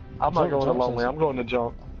 I'm not going to Junk's Lonely, is- I'm going to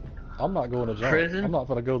Junk. I'm not going to jump. Prison? I'm not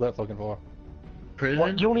gonna go that fucking far. Prison?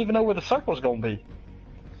 What, you don't even know where the circle's going to be.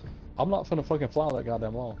 I'm not gonna fucking fly that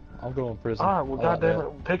goddamn long. I'm going prison. Alright, well, I like goddamn that.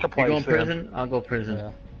 it, pick a You place going then. prison? I'll go prison.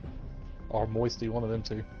 Yeah. Or Moisty, one of them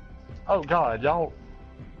two. Oh, God, y'all.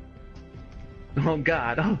 Oh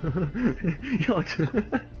God. Yo,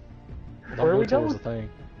 Where are we towards going? the thing.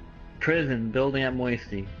 prison, building at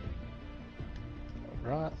Moisty.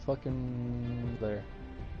 Right fucking there.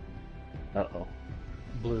 Uh-oh.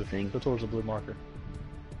 Blue. Thing. Go towards the blue marker.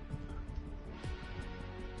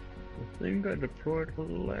 I think I deployed a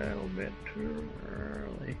little bit too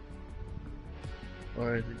early.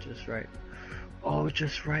 Or is it just right? Oh,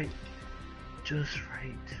 just right. Just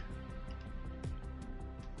right.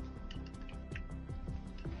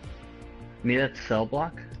 Meet at cell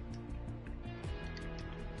block?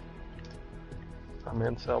 I'm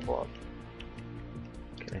in cell block.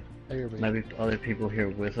 Okay. ARB. Maybe other people here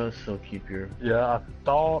with us, so keep your... Yeah, I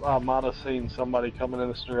thought I might have seen somebody coming in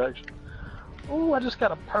this direction. Ooh, I just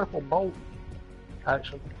got a purple bolt.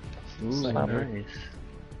 Action. Ooh, Sniper. nice.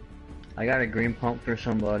 I got a green pump for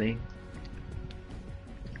somebody.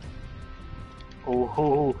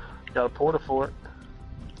 Ooh, got a porta for it.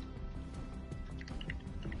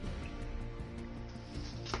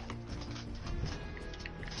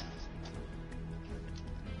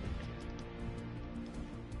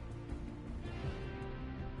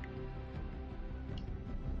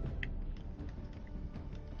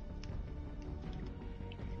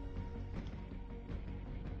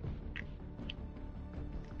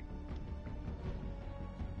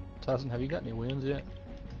 Tyson, have you got any wins yet?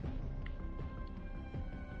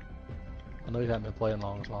 I know you haven't been playing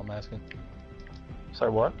long, that's why I'm asking. Say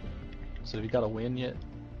what? So have you got a win yet?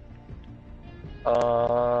 I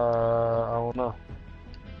don't know.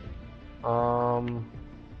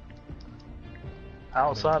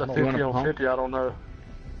 Outside of I don't- 50 You wanna on pump? 50, I don't know.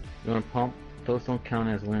 You wanna pump? Those don't count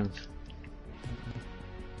as wins.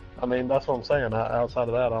 I mean, that's what I'm saying. Outside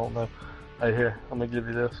of that, I don't know. Hey, here, I'm gonna give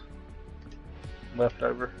you this.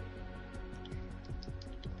 Leftover.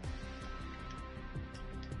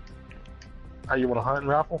 Hey, you want a hunting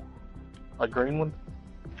rifle? A green one?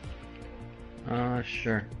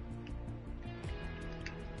 Sure.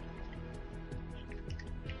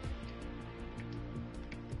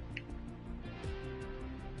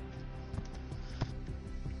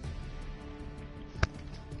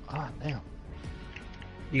 Ah, damn.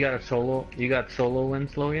 You got solo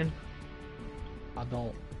wins, Logan? I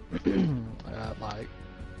don't. I got like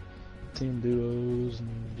team duos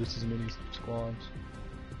and just as many squads.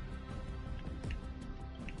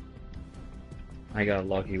 I got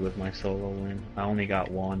lucky with my solo win. I only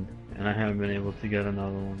got one, and I haven't been able to get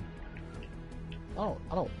another one. I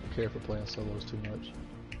don't care for playing solos too much.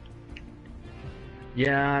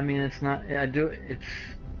 Yeah, I mean it's not. I do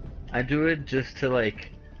it just to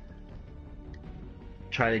like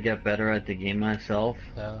try to get better at the game myself.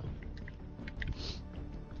 Yeah.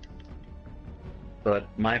 But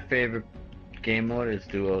my favorite game mode is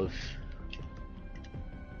duos.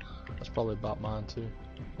 That's probably about mine too.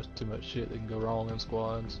 There's too much shit that can go wrong in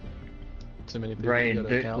squads. too many people right, you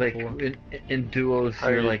gotta account like for. in duos,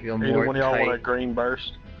 you're like a either more one of y'all want a tight green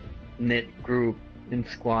burst? knit group. In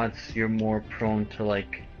squads, you're more prone to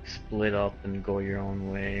like split up and go your own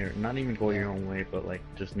way, or not even go your own way, but like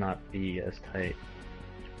just not be as tight.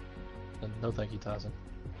 And no thank you, Tyson.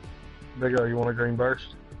 Big O, you want a green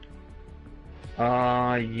burst?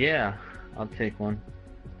 Yeah, I'll take one.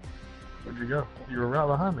 Where'd you go? You were right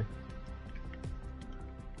behind me.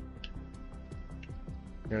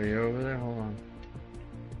 Yo, you're over there? Hold on.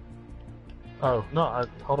 Oh, no,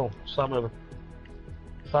 hold on. Stop moving.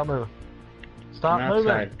 Stop moving. Stop I'm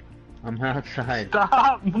moving. outside. I'm outside.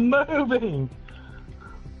 Stop moving.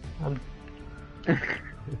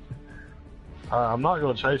 I'm not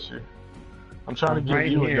going to chase you. I'm trying to give right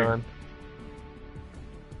you here. a gun.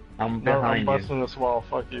 I'm No, I'm behind busting this wall.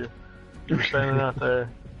 Fuck you. You're standing right there.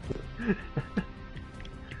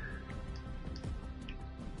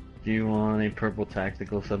 Do you want a purple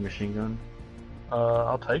tactical submachine gun?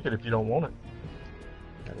 I'll take it if you don't want it.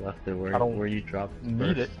 I left it I don't where you dropped it.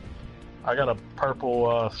 Need it. I got a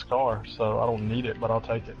purple scar, so I don't need it, but I'll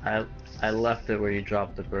take it. I left it where you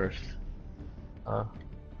dropped the burst.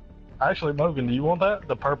 Actually, Logan, do you want that?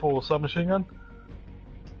 The purple submachine gun?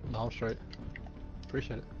 No, I'm straight.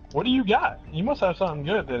 Appreciate it. What do you got? You must have something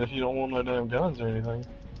good then if you don't want no damn guns or anything.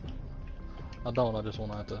 I don't, I just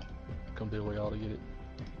want to have to come deal with y'all to get it.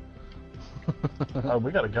 Oh,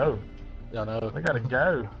 we gotta go. Yeah, I know. We gotta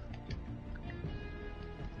go.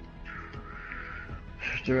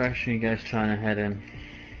 Which direction you guys trying to head in?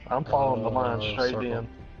 I'm following the line straight circle. in.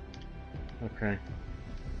 Okay.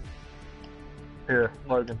 Here,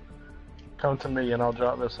 Logan. Come to me and I'll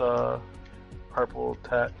drop this purple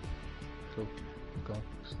tack Cool. Okay.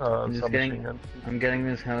 I'm just submachine gun. I'm getting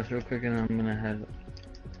this house real quick and I'm gonna head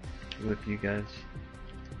with you guys.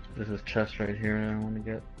 There's this chest right here I want to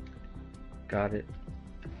get. Got it.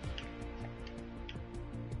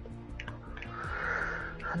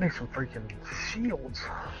 I need some freaking shields.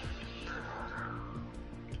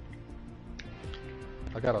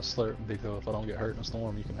 I got a slurp, Biko. If I don't get hurt in a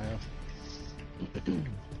storm, you can have.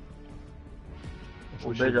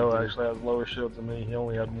 Well, Big O actually has lower shields than me. He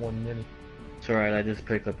only had one mini. It's alright, I just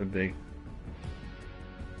picked up a big.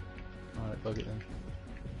 Alright, fuck it then.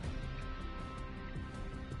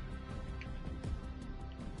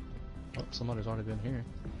 Oh, somebody's already been here.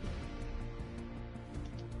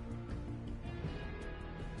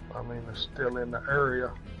 I mean, they're still in the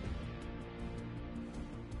area.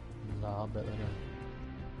 Nah, I bet they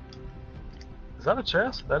don't. Is that a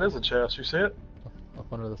chest? That is a chest. You see it?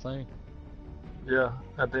 Up under the thing? Yeah,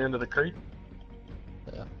 at the end of the creek.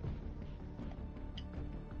 Yeah.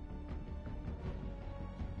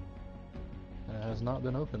 And it has not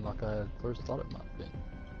been open like I had first thought it might be.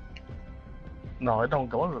 No, it don't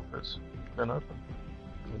glow if it's been open.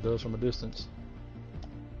 It does from a distance.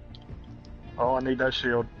 Oh, I need that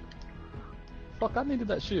shield. Fuck, I needed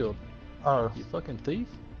that shield. Oh, You fucking thief.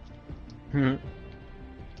 Hmm.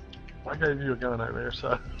 I gave you a gun over there,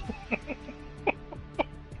 so.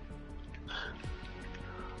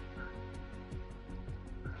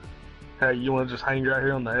 Hey, you want to just hang right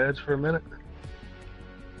here on the edge for a minute?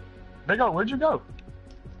 Big O, where'd you go?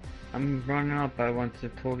 I'm running up. I went to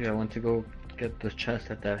told you I went to go get the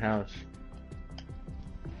chest at that house.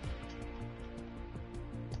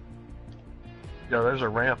 Yo, there's a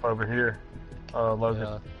ramp over here, Logan.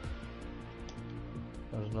 Yeah.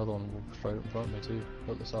 There's another one straight up in front of me too,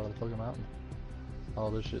 up the side of the fucking mountain.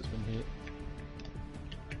 All this shit's been hit.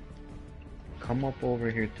 Come up over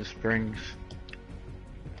here to Springs.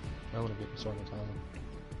 I want to get in the circle, Tyler.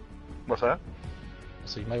 What's that?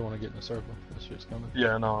 So you may want to get in the circle. This shit's coming.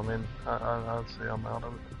 Yeah, no, I mean, I'd say I'm out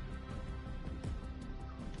of it.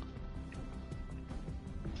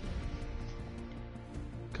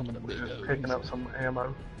 Coming up big. Just picking up some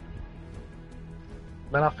ammo.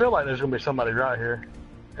 Man, I feel like there's gonna be somebody right here,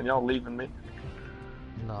 and y'all leaving me.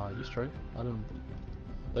 Nah, you straight. I didn't.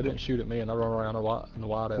 They didn't shoot at me, and I run around in the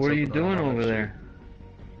wide ass. What are you open doing around over that there?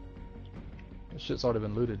 shit. This shit's already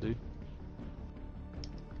been looted, dude.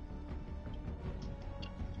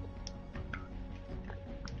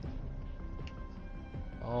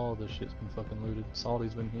 All this shit's been fucking looted.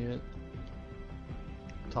 Salty's been hit.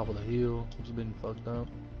 Top of the hill has been fucked up.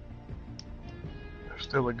 There's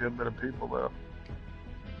still a good bit of people though.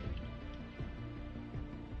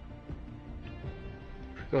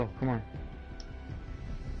 Let's go. Come on.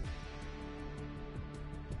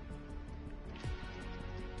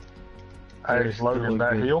 Hey, There's Logan, still a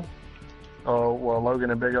that good- hill. Oh, well, Logan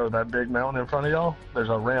and Big O, that big mountain in front of y'all, there's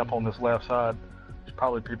a ramp on this left side. There's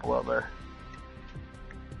probably people up there.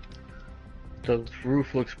 The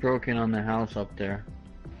roof looks broken on the house up there.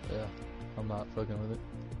 Yeah, I'm not fucking with it.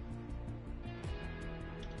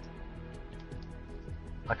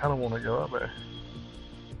 I kind of want to go up there.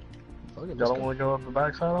 Fuck it, Y'all let's don't go. want to go up the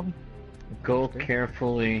backside of them? Go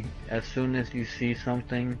carefully. As soon as you see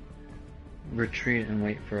something, retreat and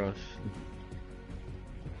wait for us.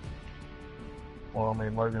 Well, I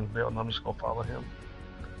mean, Logan's building. I'm just going to follow him.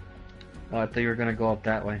 Oh, I thought you were gonna go up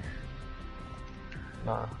that way.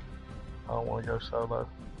 Nah, I don't want to go solo.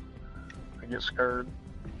 I get scared.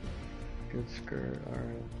 Good skirt,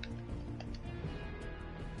 alright.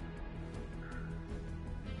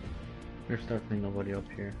 There's definitely nobody up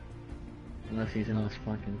here. Unless he's in this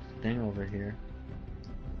fucking thing over here.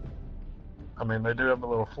 I mean, they do have a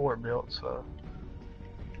little fort built, so...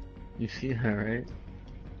 You see that, right?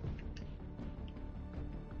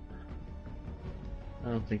 I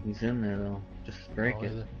don't think he's in there though. Just break Oh,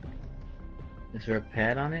 it. either. Is there a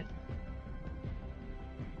pad on it?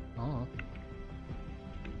 Oh.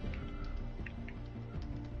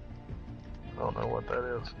 I don't know what that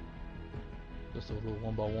is. Just a little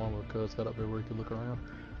 1x1 where Cuz got up there where he could look around.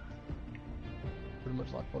 Pretty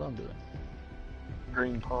much like what I'm doing.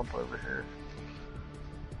 Green pump over here.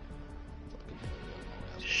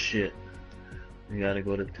 Shit. We gotta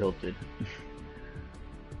go to tilted.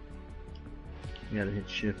 You gotta hit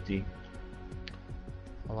shifty.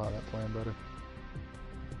 I like that plan better.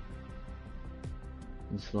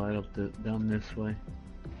 And slide up down this way.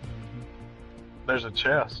 There's a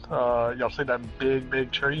chest. Y'all see that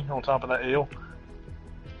big tree on top of that hill?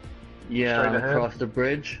 Yeah, Straight ahead? across the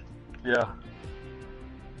bridge. Yeah.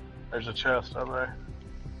 There's a chest over there.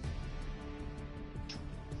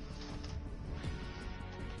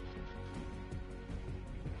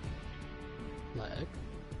 Lag.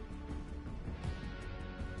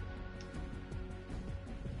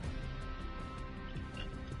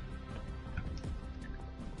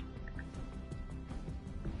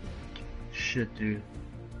 Shit, dude.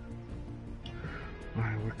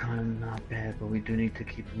 Alright, we're kind of not bad, but we do need to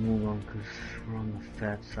keep a move on because we're on the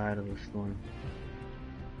fat side of the storm.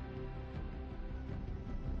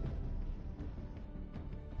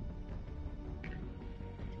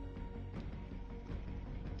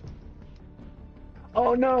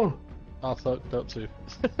 Oh no! I fucked up too.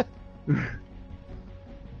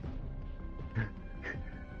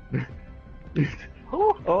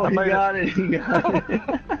 Oh, he got it, he got it.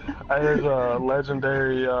 Hey, there's a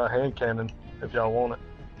legendary hand cannon if y'all want it.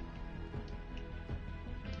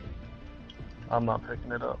 I'm not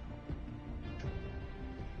picking it up.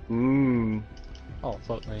 Ooh. Oh,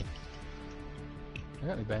 fuck me. I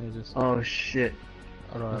got any bandages? Oh shit.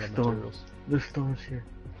 I run out The of storm. materials. The storm's here.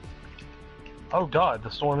 Oh god, the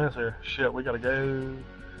storm is here. Shit, we gotta go.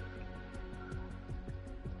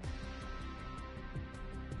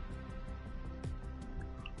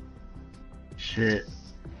 Shit.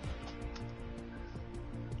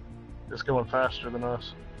 It's going faster than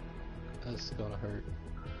us. That's gonna hurt.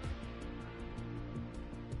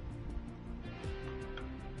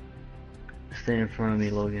 Stay in front of me,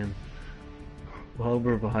 Logan. Well,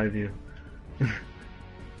 we're behind you.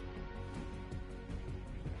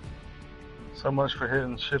 So much for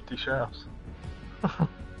hitting shifty shafts.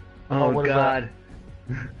 Oh what is god.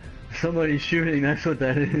 Somebody's shooting, that's what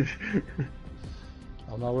that is.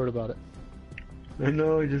 I'm not worried about it. I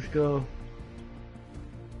know, just go.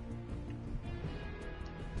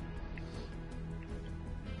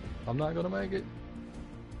 I'm not gonna make it.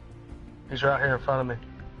 He's right here in front of me.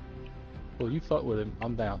 Well, you fuck with him.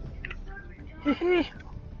 I'm down.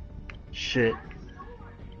 Shit.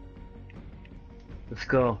 Let's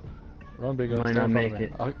go. Run big up. Might not make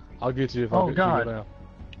it. I'll get you if Oh, I get God. you down.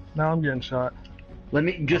 Now I'm getting shot. Let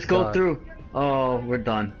me just Oh, go God. through. Oh, we're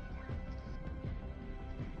done.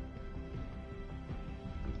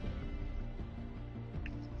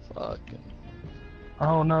 Fucking.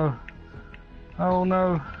 Oh no. Oh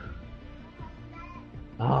no.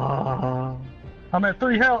 Ah. I'm at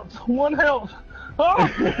 3 health. 1 health. Oh!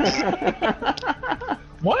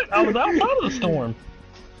 What? I was outside of the storm.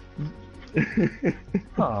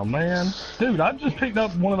 Oh man. Dude, I just picked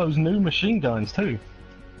up one of those new machine guns too.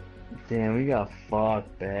 Damn, we got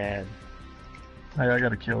fucked bad. Hey, I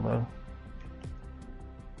got a kill though.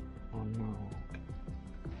 Oh no.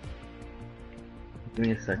 Give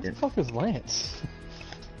me a What the second. fuck is Lance?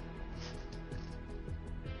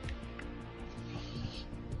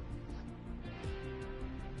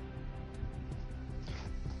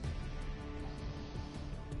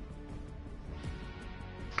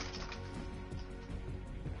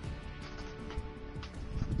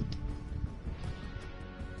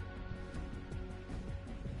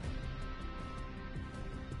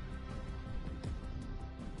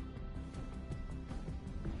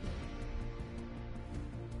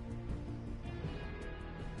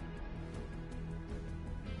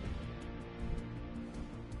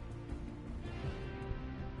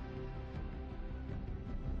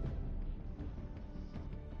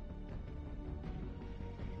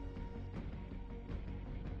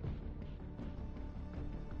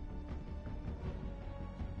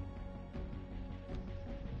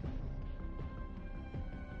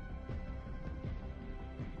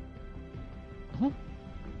 Mm-hmm.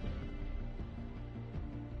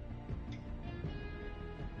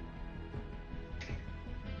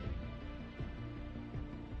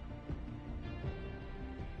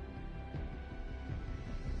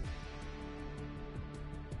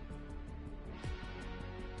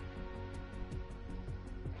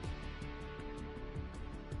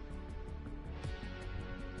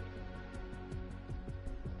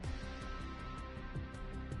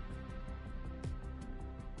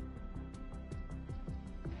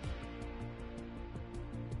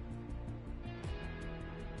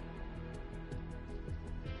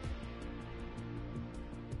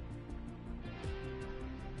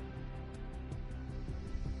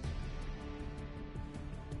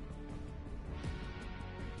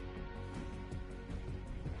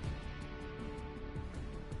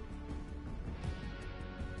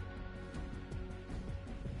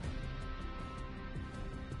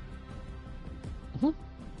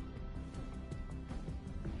 Mm-hmm.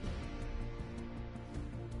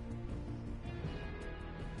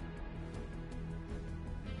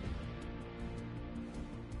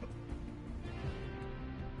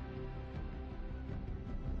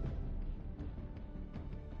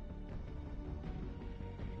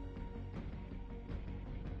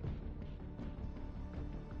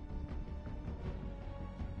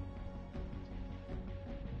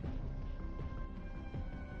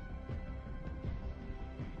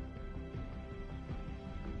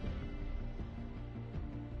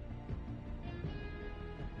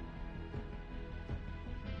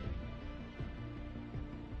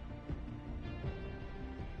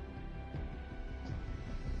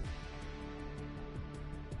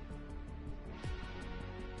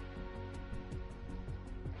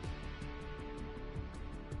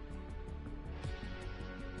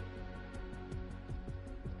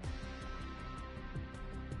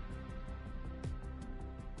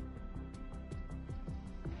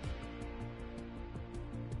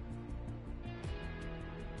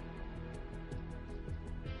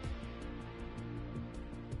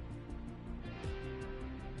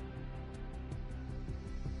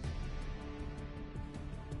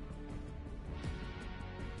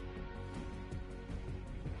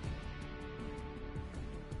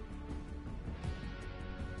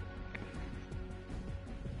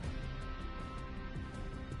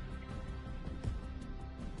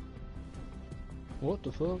 What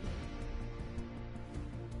the fuck?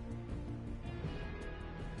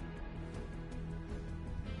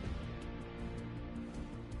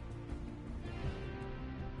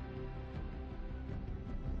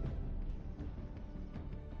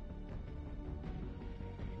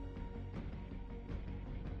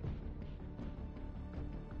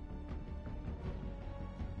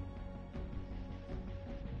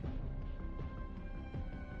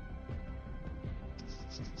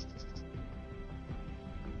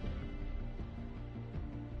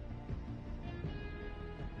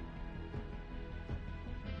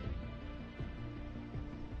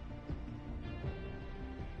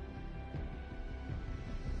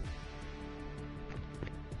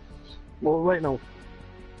 What we waiting on?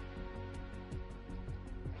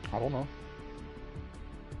 I don't know.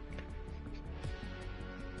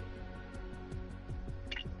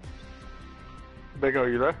 Big O,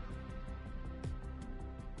 you there?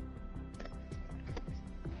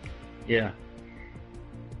 Yeah.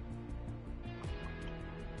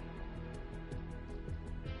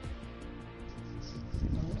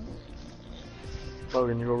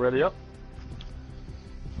 Logan, you all ready up?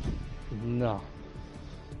 No.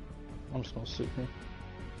 I'm just gonna sit here.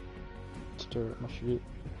 Stir up my shit.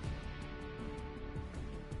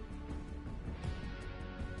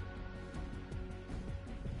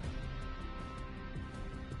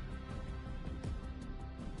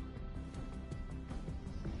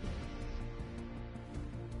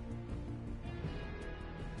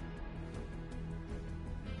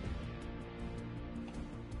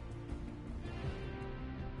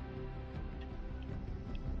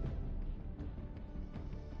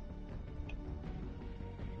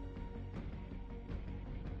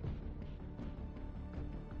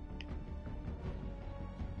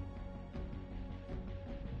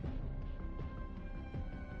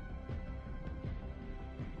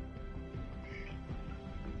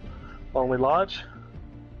 Lonely Lodge?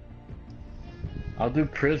 I'll do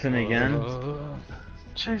prison again.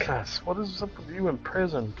 Jesus, what is up with you in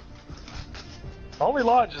prison? Lonely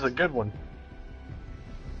Lodge is a good one.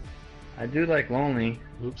 I do like Lonely.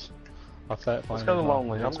 Oops. I fat Let's go to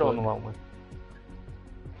Lonely. I'm going to Lonely.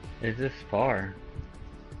 It's just far.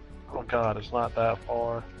 Oh god, it's not that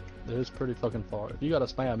far. It is pretty fucking far. If you got a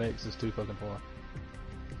spam X, it's too fucking far.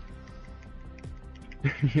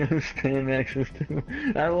 You understand access to?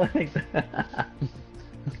 I like that.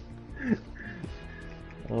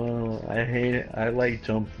 Oh, I hate it. I like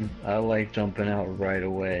jumping out right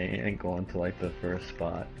away and going to like the first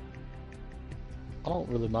spot. I don't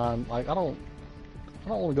really mind. Like I don't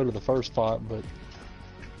want to go to the first spot, but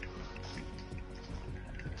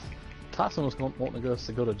Tyson was wanting us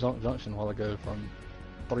to go to Junk Junction a while ago from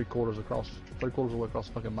three quarters of the way across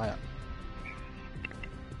the fucking map.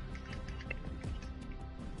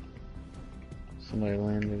 Somebody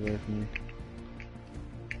landed with me.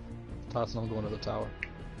 Tyson, I'm going to the tower.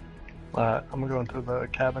 I'm going to the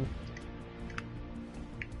cabin.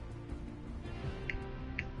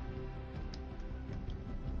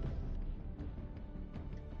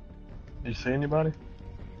 You see anybody?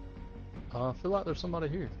 I feel like there's somebody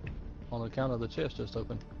here on account of the chest just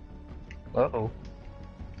open. Uh-oh.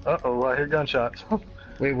 Uh-oh, I hear gunshots.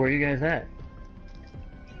 Wait, where are you guys at?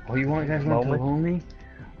 Oh, you want guys want to lonely?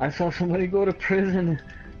 I saw somebody go to prison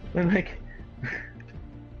and like...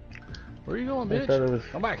 Where are you going,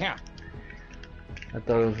 bitch? Come back here. I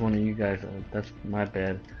thought it was one of you guys. That's my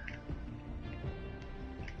bad.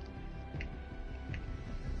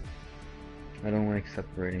 I don't like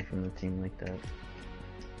separating from the team like that.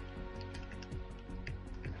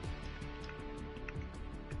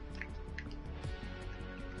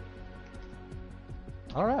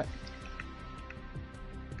 Alright.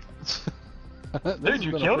 Dude,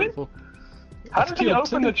 you killed him? How did you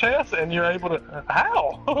open the chest and you're able to...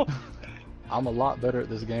 How? I'm a lot better at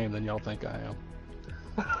this game than y'all think I am.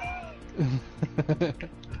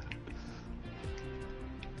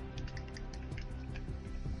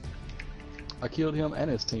 I killed him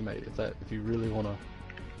and his teammate. If you really wanna,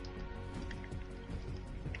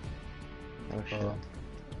 if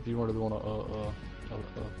you wanted to want a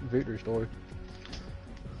victory story.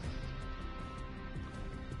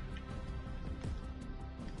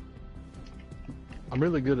 I'm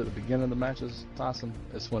really good at the beginning of the matches, Tyson.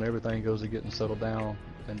 It's when everything goes to getting settled down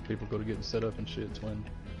and people go to getting set up and shit. It's when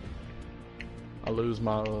I lose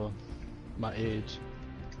my my edge.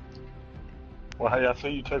 Well, hey, I see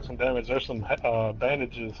you took some damage. There's some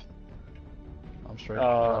bandages. I'm straight.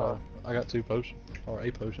 I got 2 potions, or a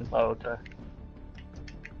potion. Oh, okay.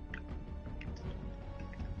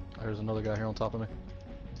 There's another guy here on top of me.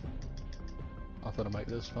 I thought I'd make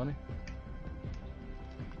this funny.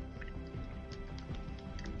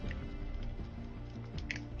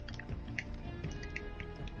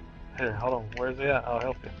 Here, hold on. Where's he at? I'll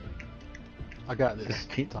help you. I got this,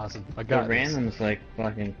 Tyson. I got the this. random's like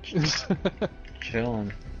fucking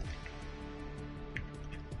chilling.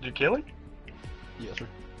 Did you kill him? Yes, sir.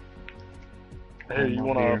 Here, you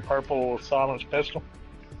want a purple silenced pistol?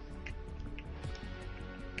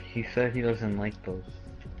 He said he doesn't like those.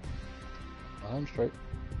 I'm straight.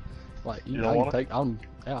 Like you don't want take. Yeah,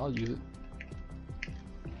 I'll use it.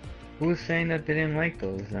 Who was saying that they didn't like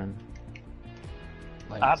those then?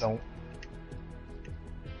 Like, I don't.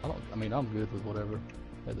 I mean, I'm good with whatever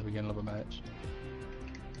at the beginning of a match.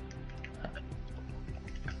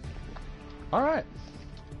 All right.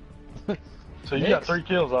 So you got 3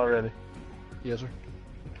 kills already. Yes, sir.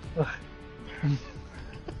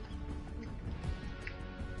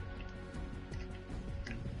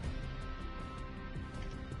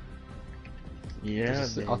 Yeah.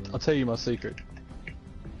 I'll tell you my secret.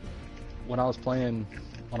 When I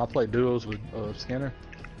played duos with Skinner,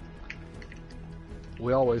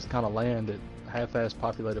 we always kind of land at half-ass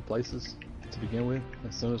populated places to begin with.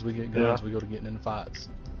 As soon as we get guns, we go to getting in fights.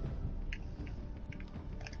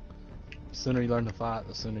 The sooner you learn to fight,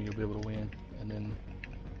 the sooner you'll be able to win. And then...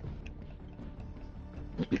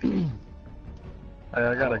 Hey,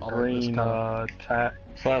 I got a green tack.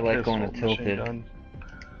 So I like going to tilted. Gun.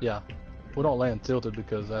 Yeah. We don't land tilted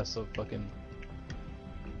because that's a fucking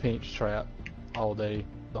pinch trap all day,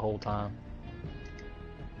 the whole time.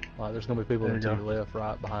 Like, there's gonna be people to your left,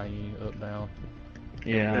 right, behind you, up, down.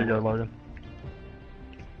 Yeah. There you go, Logan.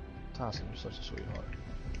 Tyson, you're such a sweetheart.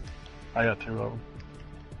 I got 2 of them.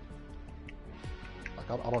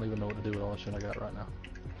 Like, I don't even know what to do with all the shit I got right now.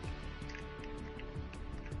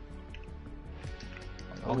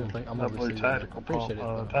 Like, I don't even think I'm that blue tactical appreciate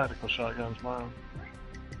it. Tactical shotgun's mine.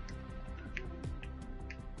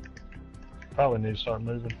 Probably need to start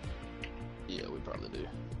moving. Yeah, we probably do.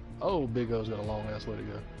 Oh, Big O's got a long ass way to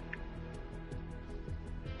go.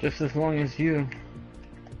 Just as long as you.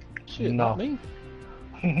 Shit, No. not me.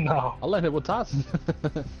 No. I landed with Tyson.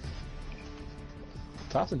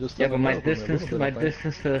 Tyson just. Yeah, but my distance to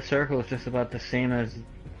the circle is just about the same as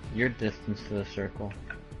your distance to the circle.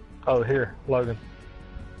 Oh, here, Logan.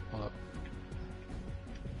 Hold up.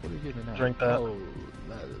 What are you getting now? Drink that. Oh,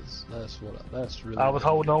 that's really. I was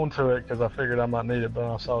holding on to it because I figured I might need it, but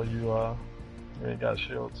I saw you ain't got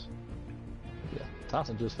shields. Yeah,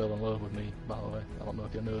 Tyson just fell in love with me, by the way. I don't know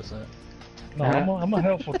if you noticed that. No, I'm a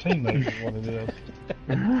helpful teammate is what it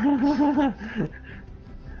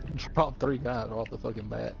is. Dropped 3 guys off the fucking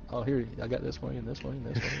bat. Oh, here, I got this one and this one and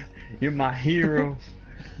this one. You're my hero.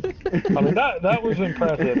 I mean, that was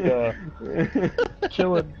impressive.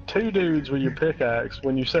 Killing 2 dudes with your pickaxe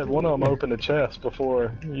when you said one of them opened a chest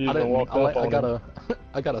before you even walked up on him.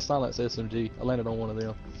 I got a silenced SMG. I landed on one of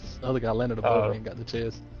them. The other guy landed above me and got the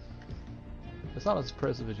chest. It's not as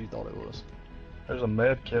impressive as you thought it was. There's a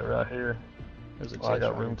med kit right here. There's a chest I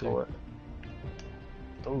got room for it.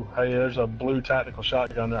 Oh, hey, there's a blue tactical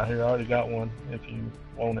shotgun right here. I already got one if you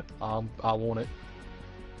want it. I want it.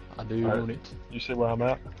 I do want it. You see where I'm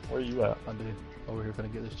at? Where are you at? I do. Over here,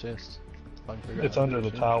 finna get this chest. If I can figure it's out under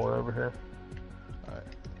the tower over here. Alright.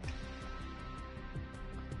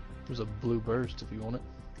 There's a blue burst if you want it.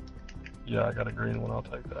 Yeah, I got a green one. I'll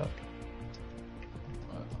take that.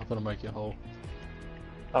 Alright, I'm gonna make you a hole.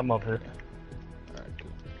 I'm up here. Alright,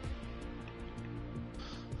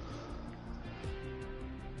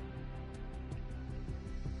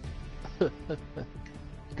 cool.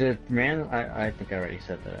 The man, I think I already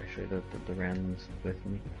said that actually, the random's with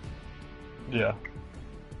me. Yeah.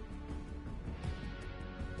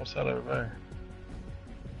 What's that over there?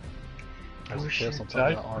 There's Oh a shit, chest on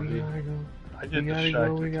top of that RV. I get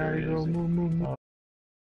distracted. We gotta go, easy. move.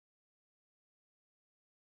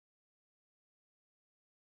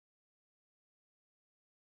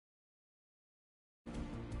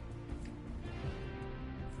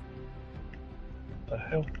 The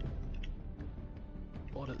hell?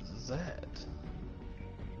 What is that?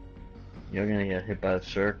 You're gonna get hit by the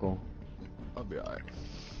circle. I'll be alright.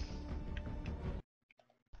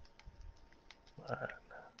 Alright.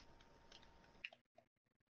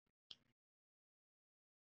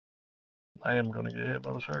 I am gonna get hit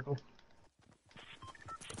by the circle.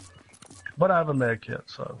 But I have a med kit,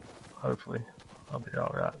 so hopefully I'll be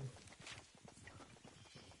alright.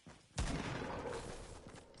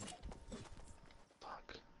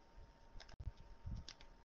 Fuck.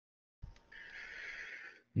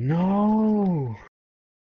 No!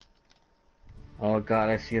 Oh god,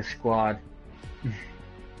 I see a squad.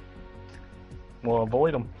 Well,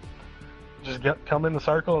 avoid them. Just come in the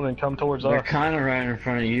circle and then come towards They're us. kinda right in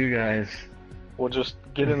front of you guys. We'll just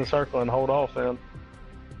get in the circle and hold off then.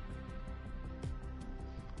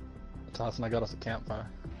 Tyson, I got us a campfire.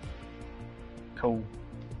 Cool.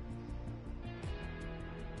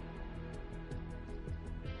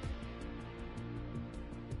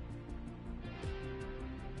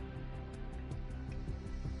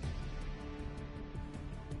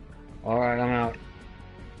 Alright, I'm out.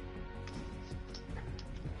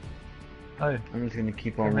 Hey, I'm just gonna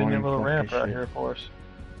keep on convenient running. little ramp right here for us.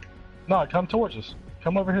 No, come towards us.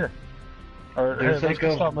 Come over here. Or here, There's let's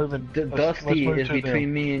like stop moving. Dusty move is to between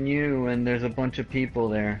them. me and you, and there's a bunch of people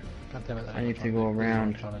there. God damn it, I need to go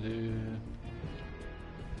around. I'm trying to do.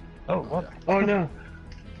 Oh, what? Oh no!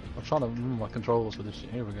 I'm trying to remove my controls for this shit.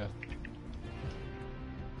 Here we go.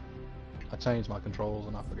 I changed my controls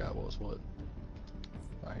and I forgot what was what.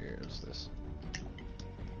 Right here is this.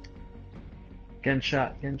 Getting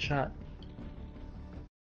shot, getting shot.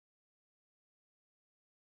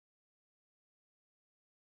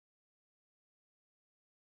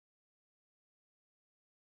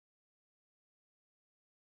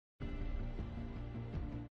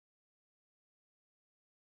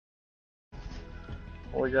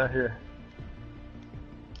 What we got here?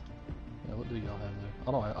 Yeah, what do y'all have there?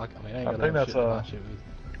 I don't. I mean, I ain't I got think that that's shit to match it with.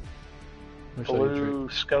 Let me show you a trick. Blue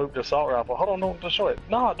scoped assault rifle. Hold on, don't destroy it.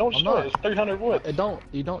 No, don't I'm destroy not. it. It's 300 wood.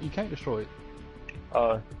 You can't destroy it.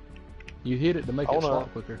 Uh, You hit it to make it Hold on.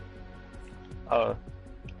 swap quicker. I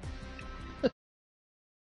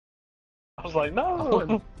was like,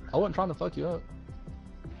 no. I wasn't trying to fuck you up.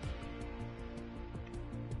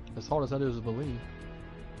 As hard as that is to believe.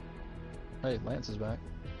 Hey, Lance is back.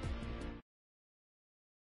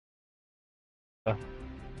 Yeah.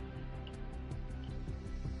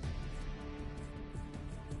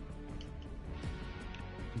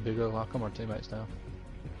 Big O, how come our teammates down?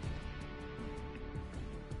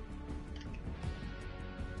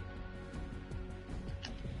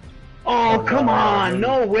 Oh, come on!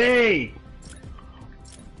 No way!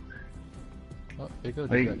 Oh, Big O did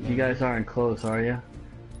Wait, that you game. guys aren't close, are you?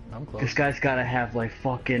 I'm close. This guy's gotta have like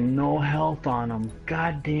fucking no health on him.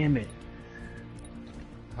 God damn it.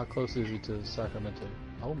 How close is he to Sacramento?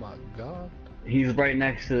 Oh my god. He's right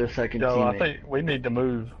next to the second Yo, teammate. I think we need to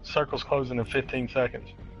move. Circle's closing in 15 seconds.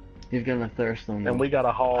 He's gonna thirst on me. And we got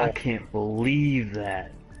a haul. I can't believe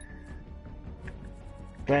that.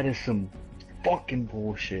 That is some fucking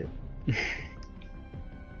bullshit.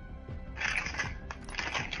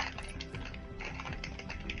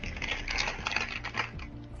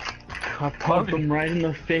 I pumped him right in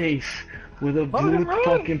the face with a blue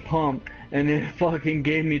fucking pump, and it fucking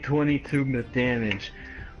gave me 22 damage.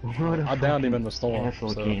 What a I downed him in the storm.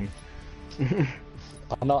 Asshole So. game.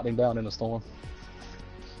 I knocked him down in the storm.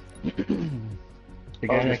 The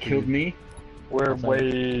guy that killed me? We're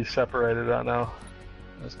way separated right now.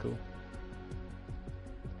 That's cool.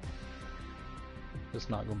 It's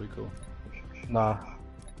not gonna be cool. Nah.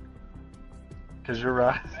 Cause you're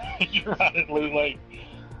right. You're right at Loot Lake.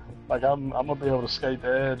 Like I'm gonna be able to skate the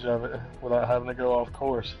edge of it without having to go off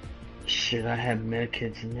course. Shit, I had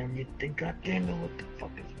medkits and everything. God damn it, what the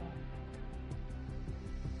fuck is that?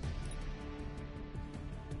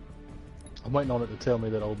 I'm waiting on it to tell me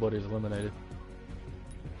that old buddy's eliminated.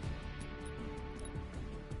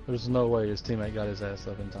 There's no way his teammate got his ass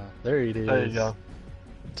up in time. There he is. There you go.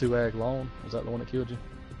 2-ag lone. Was that the one that killed you?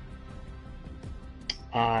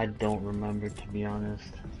 I don't remember, to be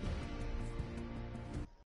honest.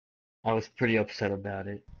 I was pretty upset about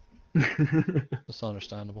it. That's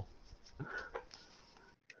understandable.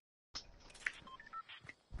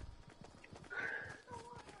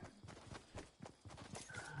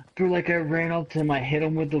 Dude, like I ran up to him, I hit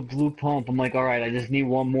him with the blue pump. I'm like, alright, I just need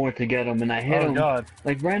one more to get him, and I hit him. God.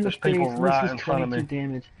 Like, ran the There's people face, right this in is front of 22 me.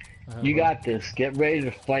 damage. You got this. Get ready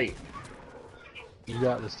to fight. You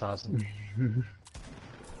got this, Tyson.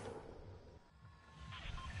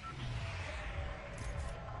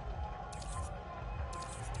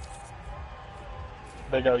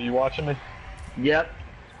 Big O, you watching me? Yep.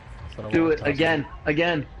 Do it again.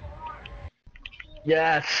 Again.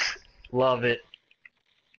 Yes. Love it.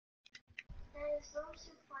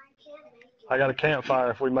 I got a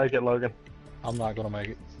campfire if we make it, Logan. I'm not gonna make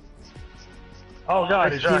it. Oh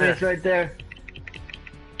God, he's right here. Right there.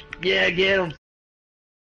 Yeah, get him.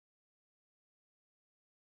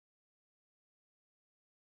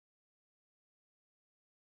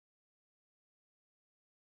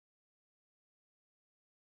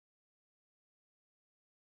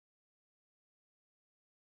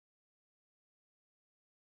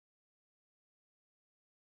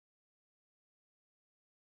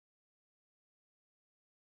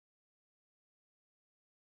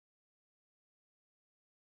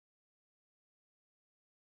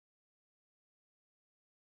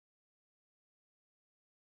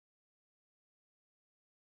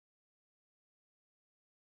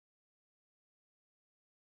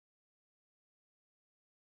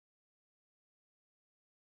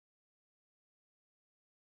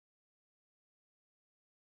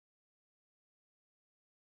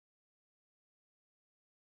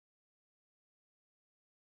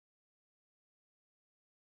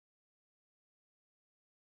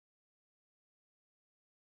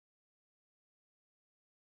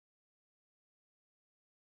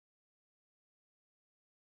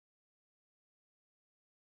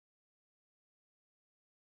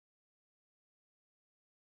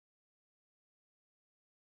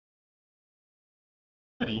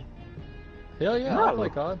 Hell yeah, No. I play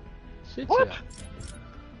COD. Shit What? yeah.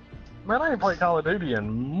 Man, I ain't played Call of Duty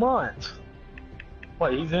in months.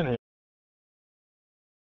 Wait, he's in here.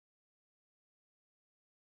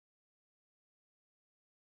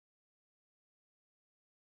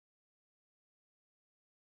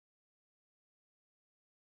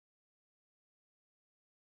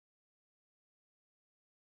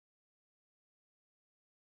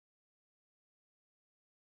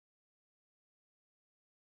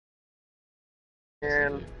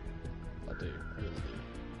 And I do. I really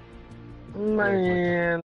do.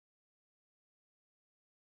 man.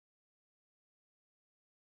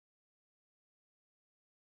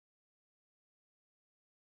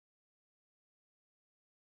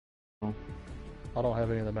 I don't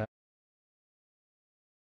have any of the